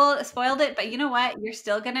might have spoiled it, but you know what? You're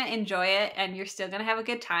still going to enjoy it, and you're still going to have a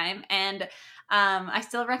good time. And I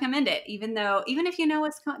still recommend it, even if you know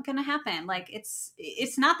what's going to happen. Like,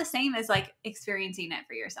 it's not the same as, like, experiencing it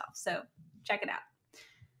for yourself. So check it out.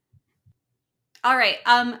 All right.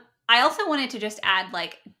 I also wanted to just add,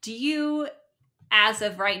 like, do you, as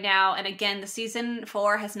of right now, and again, the season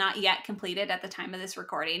 4 has not yet completed at the time of this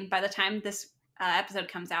recording. By the time this episode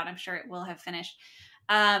comes out, I'm sure it will have finished.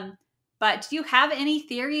 But do you have any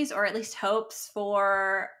theories or at least hopes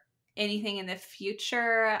for anything in the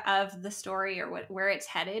future of the story or where it's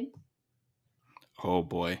headed? Oh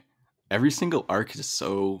boy. Every single arc is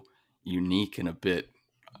so unique and a bit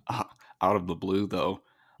uh, out of the blue, though.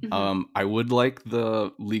 Mm-hmm. I would like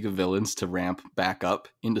the League of Villains to ramp back up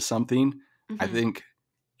into something. I Mm-hmm. think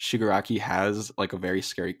Shigaraki has like a very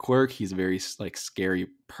scary quirk. He's a very like scary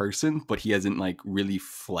person, but he hasn't like really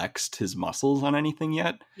flexed his muscles on anything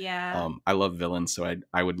yet. Yeah. I love villains, so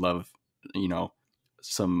I would love, you know,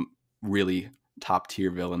 some really top tier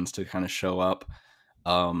villains to kind of show up.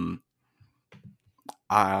 Um,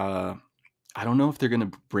 uh, I don't know if they're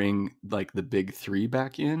gonna bring like the big three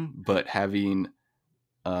back in, but having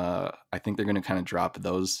I think they're gonna kind of drop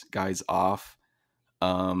those guys off.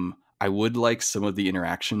 I would like some of the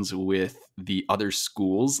interactions with the other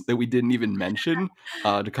schools that we didn't even mention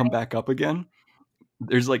to come back up again.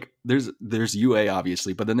 There's like there's UA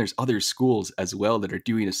obviously, but then there's other schools as well that are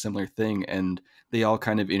doing a similar thing, and they all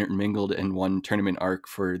kind of intermingled in one tournament arc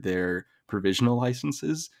for their provisional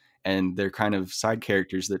licenses, and they're kind of side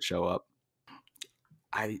characters that show up.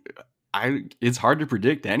 I it's hard to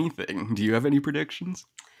predict anything. Do you have any predictions?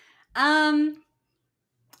 Um,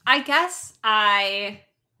 I guess I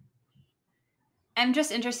am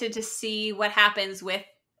just interested to see what happens with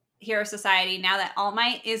Hero Society now that All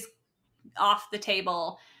Might is off the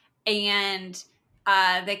table, and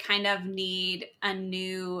they kind of need a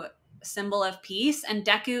new symbol of peace, and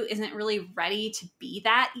Deku isn't really ready to be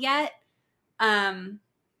that yet.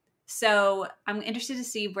 So I'm interested to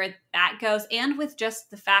see where that goes, and with just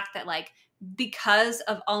the fact that like because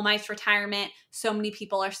of All Might's retirement, so many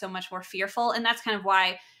people are so much more fearful, and that's kind of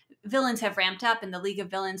why villains have ramped up, and the League of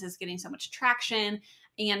Villains is getting so much traction.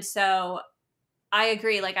 And so I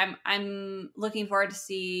agree. Like I'm looking forward to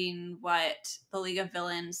seeing what the League of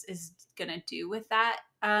Villains is gonna do with that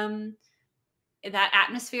that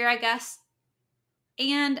atmosphere, I guess.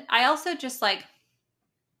 And I also just like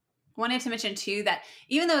wanted to mention too that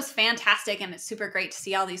even though it's fantastic and it's super great to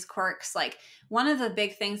see all these quirks, like one of the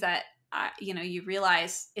big things that you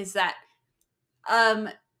realize is that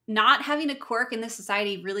not having a quirk in this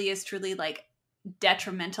society really is truly like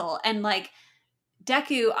detrimental. And like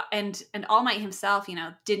Deku and All Might himself,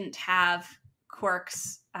 didn't have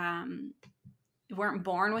quirks, weren't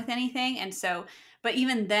born with anything, and so, but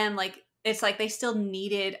even then, like it's like they still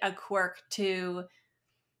needed a quirk to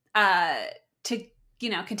uh to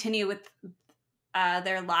continue with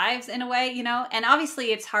their lives in a way, and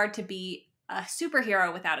obviously it's hard to be a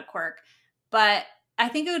superhero without a quirk, but I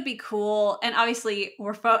think it would be cool, and obviously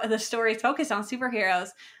the story is focused on superheroes,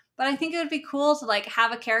 but I think it would be cool to like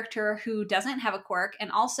have a character who doesn't have a quirk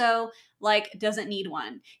and also like doesn't need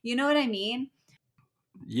one. You know what I mean?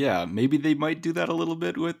 Yeah, maybe they might do that a little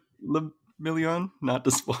bit with Lemillion. Not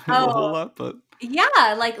to spoil a whole Oh, lot, but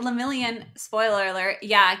yeah, like Lemillion, spoiler alert,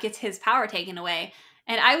 yeah, gets his power taken away.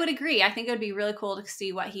 And I would agree. I think it would be really cool to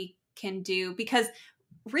see what he can do, because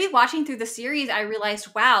rewatching through the series, I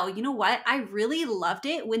realized, wow, you know what? I really loved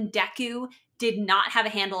it when Deku did not have a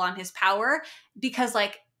handle on his power, because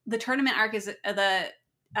like the tournament arc is it's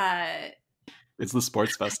the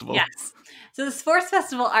sports festival. yes. So the sports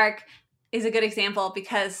festival arc is a good example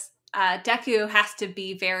because Deku has to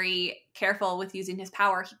be very careful with using his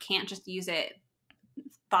power. He can't just use it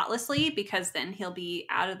thoughtlessly because then he'll be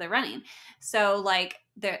out of the running. So like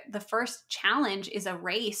the first challenge is a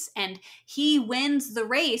race, and he wins the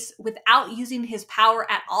race without using his power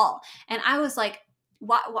at all. And I was like,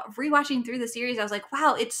 rewatching through the series, I was like,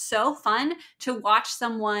 wow, it's so fun to watch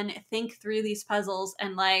someone think through these puzzles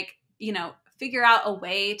and like, figure out a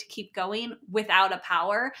way to keep going without a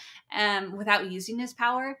power, without using his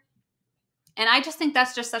power. And I just think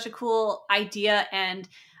that's just such a cool idea, and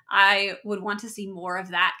I would want to see more of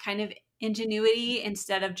that kind of ingenuity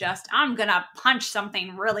instead of just, I'm gonna punch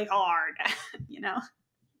something really hard,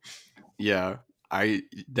 Yeah, I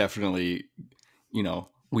definitely,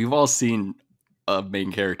 we've all seen a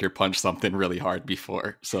main character punch something really hard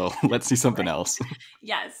before, so let's see something Right. else.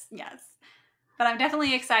 Yes, yes. But I'm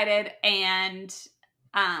definitely excited, and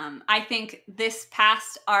I think this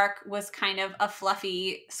past arc was kind of a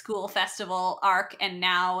fluffy school festival arc, and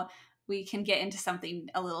now we can get into something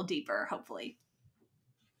a little deeper, hopefully.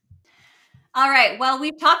 All right. Well,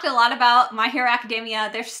 we've talked a lot about My Hero Academia.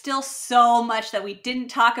 There's still so much that we didn't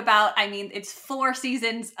talk about. I mean, it's 4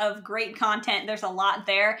 seasons of great content. There's a lot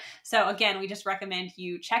there. So again, we just recommend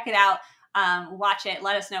you check it out, watch it,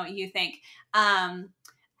 let us know what you think. We're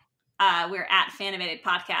at Fanimated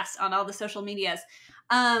Podcast on all the social medias.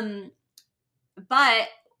 But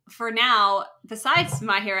for now, besides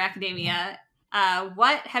My Hero Academia,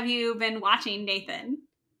 What have you been watching, Nathan?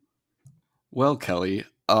 Well, Kelly,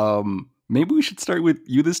 maybe we should start with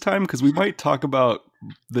you this time because we might talk about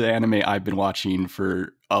the anime I've been watching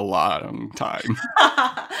for a long time.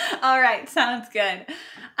 All right, sounds good.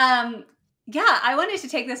 Yeah, I wanted to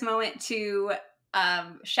take this moment to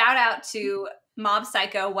shout out to Mob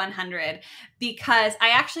Psycho 100 because I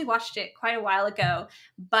actually watched it quite a while ago,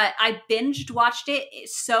 but I binged watched it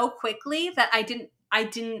so quickly that I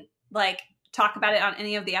didn't like talk about it on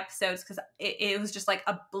any of the episodes because it was just like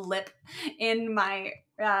a blip in my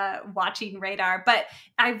watching radar. But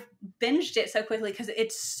I binged it so quickly because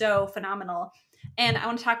it's so phenomenal. And I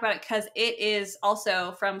want to talk about it because it is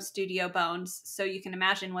also from Studio Bones, so you can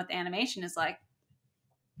imagine what the animation is like.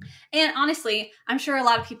 And honestly, I'm sure a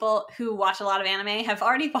lot of people who watch a lot of anime have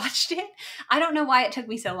already watched it. I don't know why it took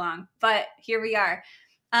me so long, but here we are.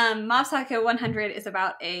 Mob Psycho 100 is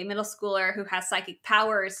about a middle schooler who has psychic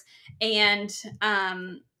powers, and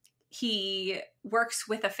he works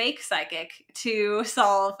with a fake psychic to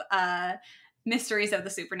solve mysteries of the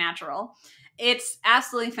supernatural. It's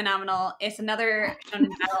absolutely phenomenal. It's another shonen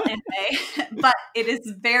battle anime, but it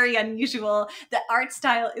is very unusual. The art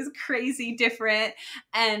style is crazy different,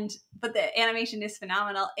 but the animation is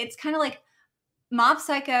phenomenal. It's kind of like Mob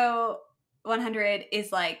Psycho 100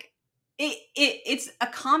 is like it's a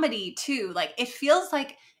comedy too. Like it feels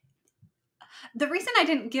like the reason I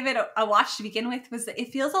didn't give it a watch to begin with was that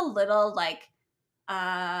it feels a little like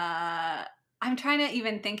I'm trying to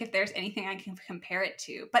even think if there's anything I can compare it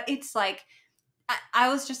to, but it's like I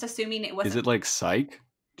was just assuming it wasn't. Is it like Psych?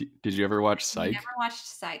 Did you ever watch I Psych? never watched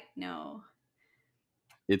Psych. No.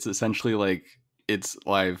 It's essentially like it's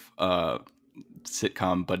live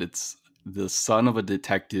sitcom, but it's the son of a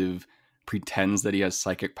detective pretends that he has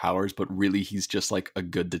psychic powers, but really he's just like a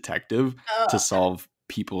good detective to Oh, solve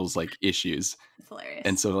people's like issues. that's hilarious.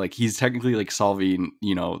 And so like he's technically like solving,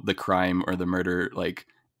 the crime or the murder like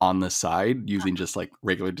on the side using just like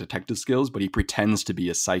regular detective skills, but he pretends to be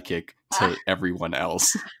a psychic to everyone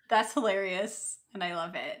else. That's hilarious, and I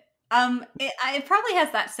love it. It probably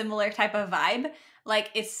has that similar type of vibe. Like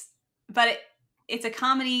it's a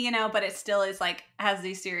comedy, but it still is like has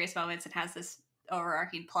these serious moments. It has this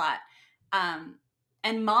overarching plot.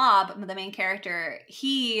 And Mob, the main character,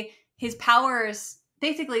 his powers.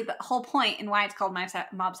 Basically, the whole point and why it's called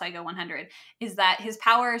Mob Psycho 100 is that his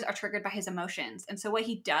powers are triggered by his emotions. And so what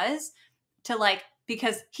he does to like,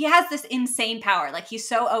 because he has this insane power, like he's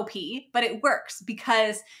so OP, but it works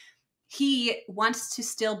because he wants to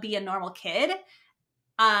still be a normal kid.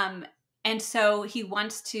 And so he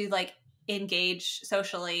wants to like engage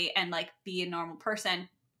socially and like be a normal person.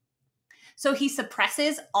 So he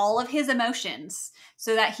suppresses all of his emotions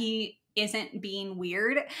so that he isn't being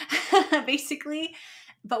weird, basically.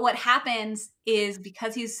 But what happens is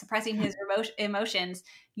because he's suppressing his emotions,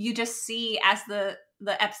 you just see as the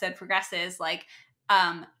episode progresses, like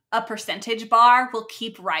a percentage bar will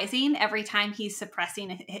keep rising every time he's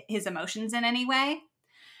suppressing his emotions in any way.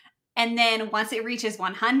 And then once it reaches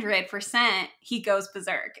 100%, he goes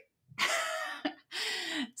berserk.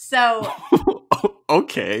 So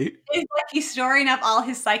Okay. it's like he's storing up all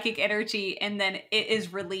his psychic energy, and then it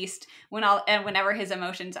is released whenever his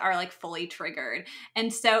emotions are like fully triggered.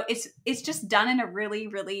 And so it's just done in a really,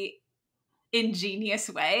 really ingenious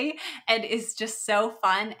way, and it's just so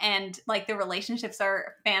fun. And like the relationships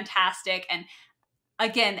are fantastic. And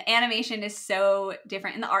again, the animation is so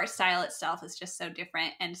different, and the art style itself is just so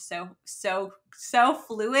different and so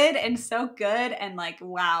fluid and so good. And like,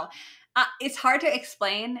 wow, it's hard to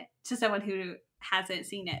explain to someone who hasn't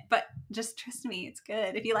seen it, but just trust me, it's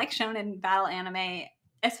good. If you like shonen battle anime,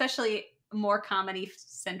 especially more comedy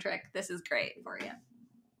centric, this is great for you.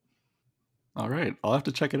 All right. I'll have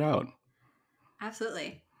to check it out.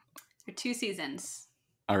 Absolutely. There are 2 seasons.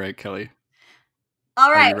 All right, Kelly.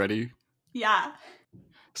 All right. Are you ready? Yeah.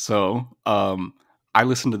 So, I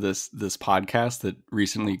listened to this podcast that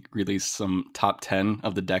recently released some top 10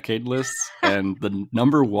 of the decade lists, and the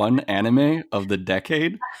number 1 anime of the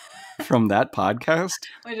decade from that podcast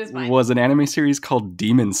was an anime series called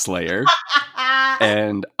Demon Slayer.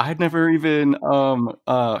 And I'd never even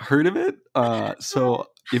heard of it. So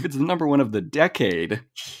if it's the number 1 of the decade,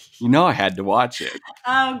 I had to watch it.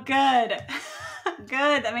 Oh, good.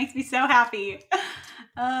 Good. That makes me so happy.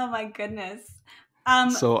 Oh my goodness.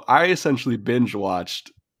 So I essentially binge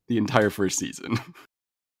watched the entire first season.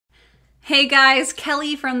 Hey guys,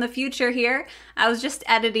 Kelly from the future here. I was just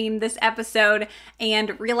editing this episode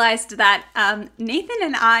and realized that Nathan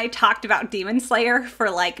and I talked about Demon Slayer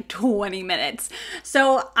for like 20 minutes.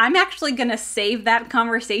 So I'm actually gonna save that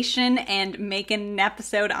conversation and make an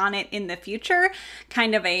episode on it in the future.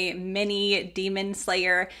 Kind of a mini Demon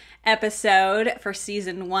Slayer episode for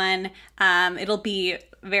season 1. It'll be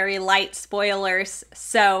very light spoilers,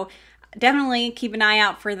 so definitely keep an eye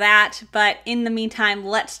out for that. But in the meantime,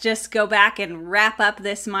 let's just go back and wrap up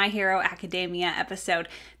this My Hero Academia episode.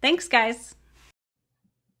 Thanks, guys.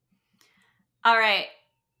 All right.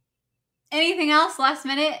 Anything else last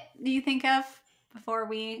minute do you think of before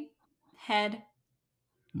we head?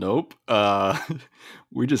 Nope.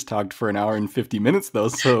 We just talked for an hour and 50 minutes though,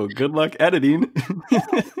 so good luck editing.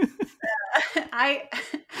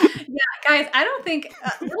 Guys, I don't think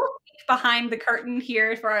little peek behind the curtain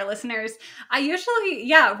here for our listeners. I usually,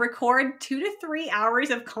 record 2 to 3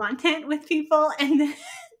 hours of content with people, and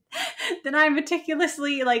then I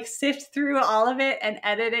meticulously like sift through all of it and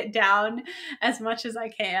edit it down as much as I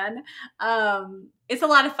can. It's a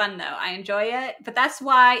lot of fun though. I enjoy it, but that's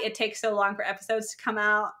why it takes so long for episodes to come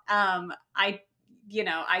out. I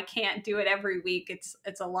can't do it every week. It's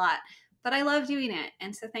a lot. But I love doing it.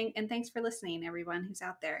 And so thanks for listening, everyone who's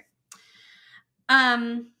out there.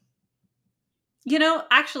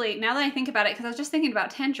 Actually, now that I think about it, because I was just thinking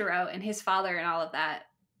about Tanjiro and his father and all of that.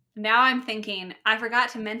 Now I'm thinking, I forgot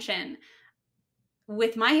to mention,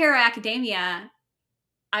 with My Hero Academia,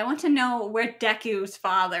 I want to know where Deku's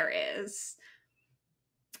father is.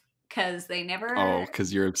 Because they never... Oh,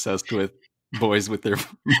 because you're obsessed with boys with their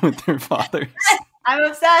fathers. I'm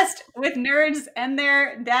obsessed with nerds and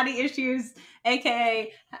their daddy issues,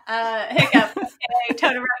 aka Hiccup, aka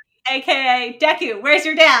Todoroki, aka Deku. Where's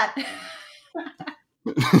your dad?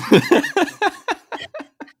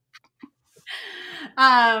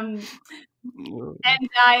 And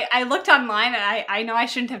I looked online, and I know I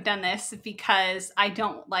shouldn't have done this because I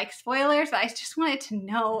don't like spoilers, but I just wanted to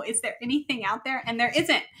know, is there anything out there? And there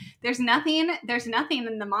isn't. There's nothing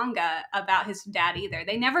in the manga about his dad either.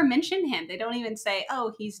 They never mention him. They don't even say,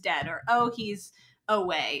 oh, he's dead, or oh, he's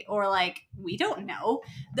away, or like, we don't know.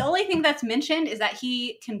 The only thing that's mentioned is that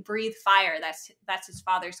he can breathe fire. That's his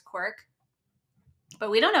father's quirk. But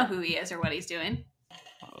we don't know who he is or what he's doing.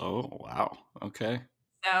 Oh, wow. Okay.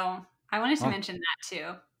 So I wanted to mention that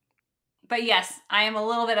too. But yes, I am a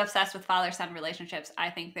little bit obsessed with father-son relationships. I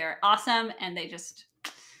think they're awesome, and they just,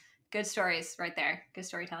 good stories right there. Good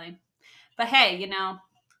storytelling. But hey,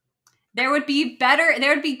 there would be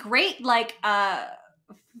great, like,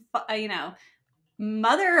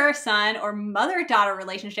 mother-son or mother-daughter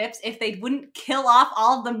relationships if they wouldn't kill off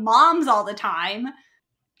all of the moms all the time.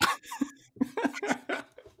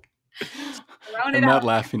 I'm not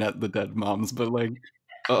laughing at the dead moms, but like,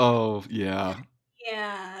 oh, yeah.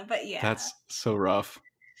 Yeah, but yeah. That's so rough.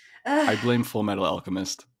 I blame Full Metal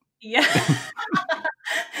Alchemist. Yeah.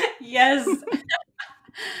 Yes.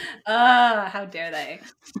 How dare they?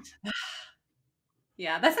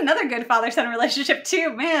 Yeah, that's another good father-son relationship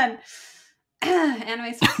too, man.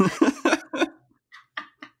 Anime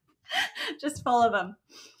just full of them.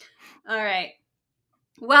 All right.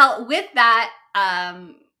 Well, with that,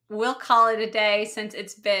 we'll call it a day since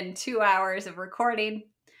it's been 2 hours of recording.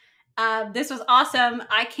 This was awesome.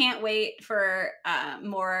 I can't wait for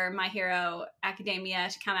more My Hero Academia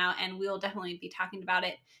to come out, and we'll definitely be talking about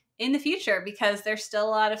it in the future because there's still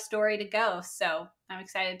a lot of story to go. So I'm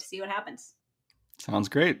excited to see what happens. Sounds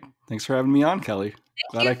great. Thanks for having me on, Kelly.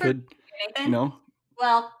 Glad I could,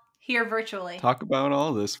 well, here virtually. Talk about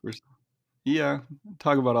all this.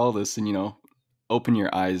 Talk about all this and, open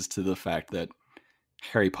your eyes to the fact that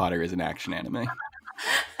Harry Potter is an action anime.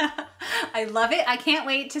 I love it. I can't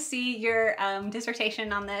wait to see your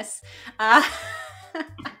dissertation on this.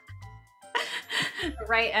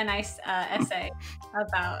 Write a nice essay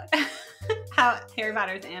about how Harry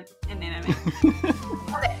Potter is an anime.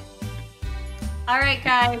 Okay. All right,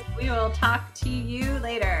 guys. We will talk to you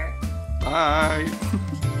later. Bye.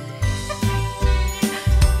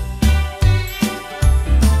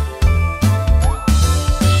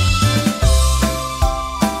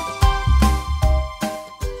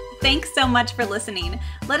 Thanks so much for listening.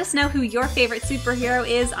 Let us know who your favorite superhero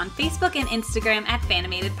is on Facebook and Instagram at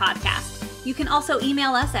Fanimated Podcast. You can also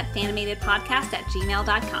email us at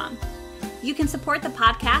fanimatedpodcast@gmail.com. You can support the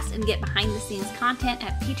podcast and get behind-the-scenes content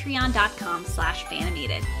at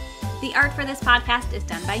patreon.com/fanimated. The art for this podcast is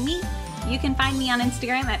done by me. You can find me on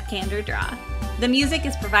Instagram at CandorDraw. The music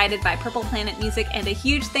is provided by Purple Planet Music, and a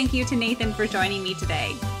huge thank you to Nathan for joining me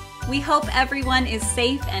today. We hope everyone is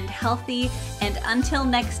safe and healthy, and until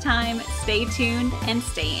next time, stay tuned and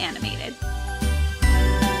stay animated.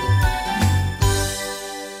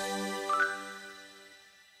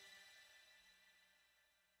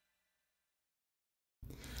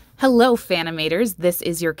 Hello, Fanimators. This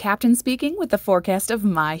is your captain speaking with the forecast of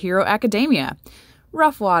My Hero Academia.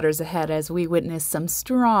 Rough waters ahead as we witness some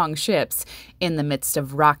strong ships in the midst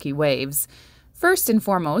of rocky waves. First and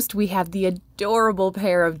foremost, we have the adorable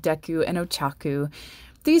pair of Deku and Ochaku.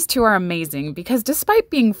 These two are amazing because despite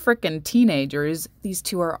being frickin' teenagers, these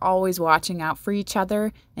two are always watching out for each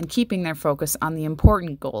other and keeping their focus on the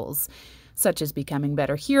important goals, such as becoming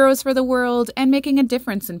better heroes for the world and making a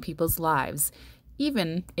difference in people's lives,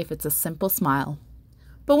 even if it's a simple smile.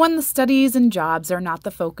 But when the studies and jobs are not the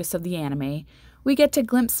focus of the anime, we get to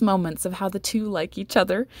glimpse moments of how the two like each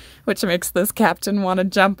other, which makes this captain want to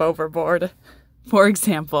jump overboard. For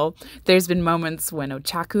example, there's been moments when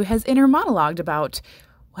Ochaku has inner monologued about,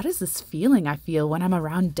 what is this feeling I feel when I'm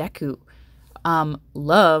around Deku?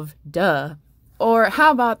 Love, duh. Or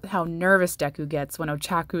how about how nervous Deku gets when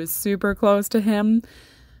Ochaku is super close to him?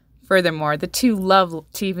 Furthermore, the two love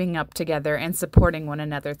teaming up together and supporting one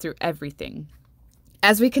another through everything.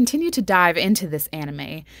 As we continue to dive into this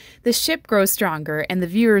anime, the ship grows stronger and the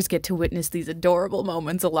viewers get to witness these adorable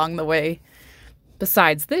moments along the way.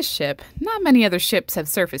 Besides this ship, not many other ships have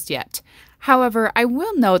surfaced yet. However, I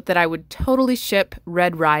will note that I would totally ship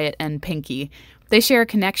Red Riot and Pinky. They share a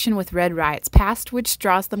connection with Red Riot's past, which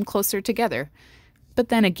draws them closer together. But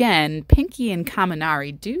then again, Pinky and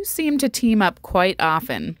Kaminari do seem to team up quite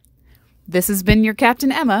often. This has been your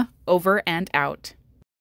Captain Emma, over and out.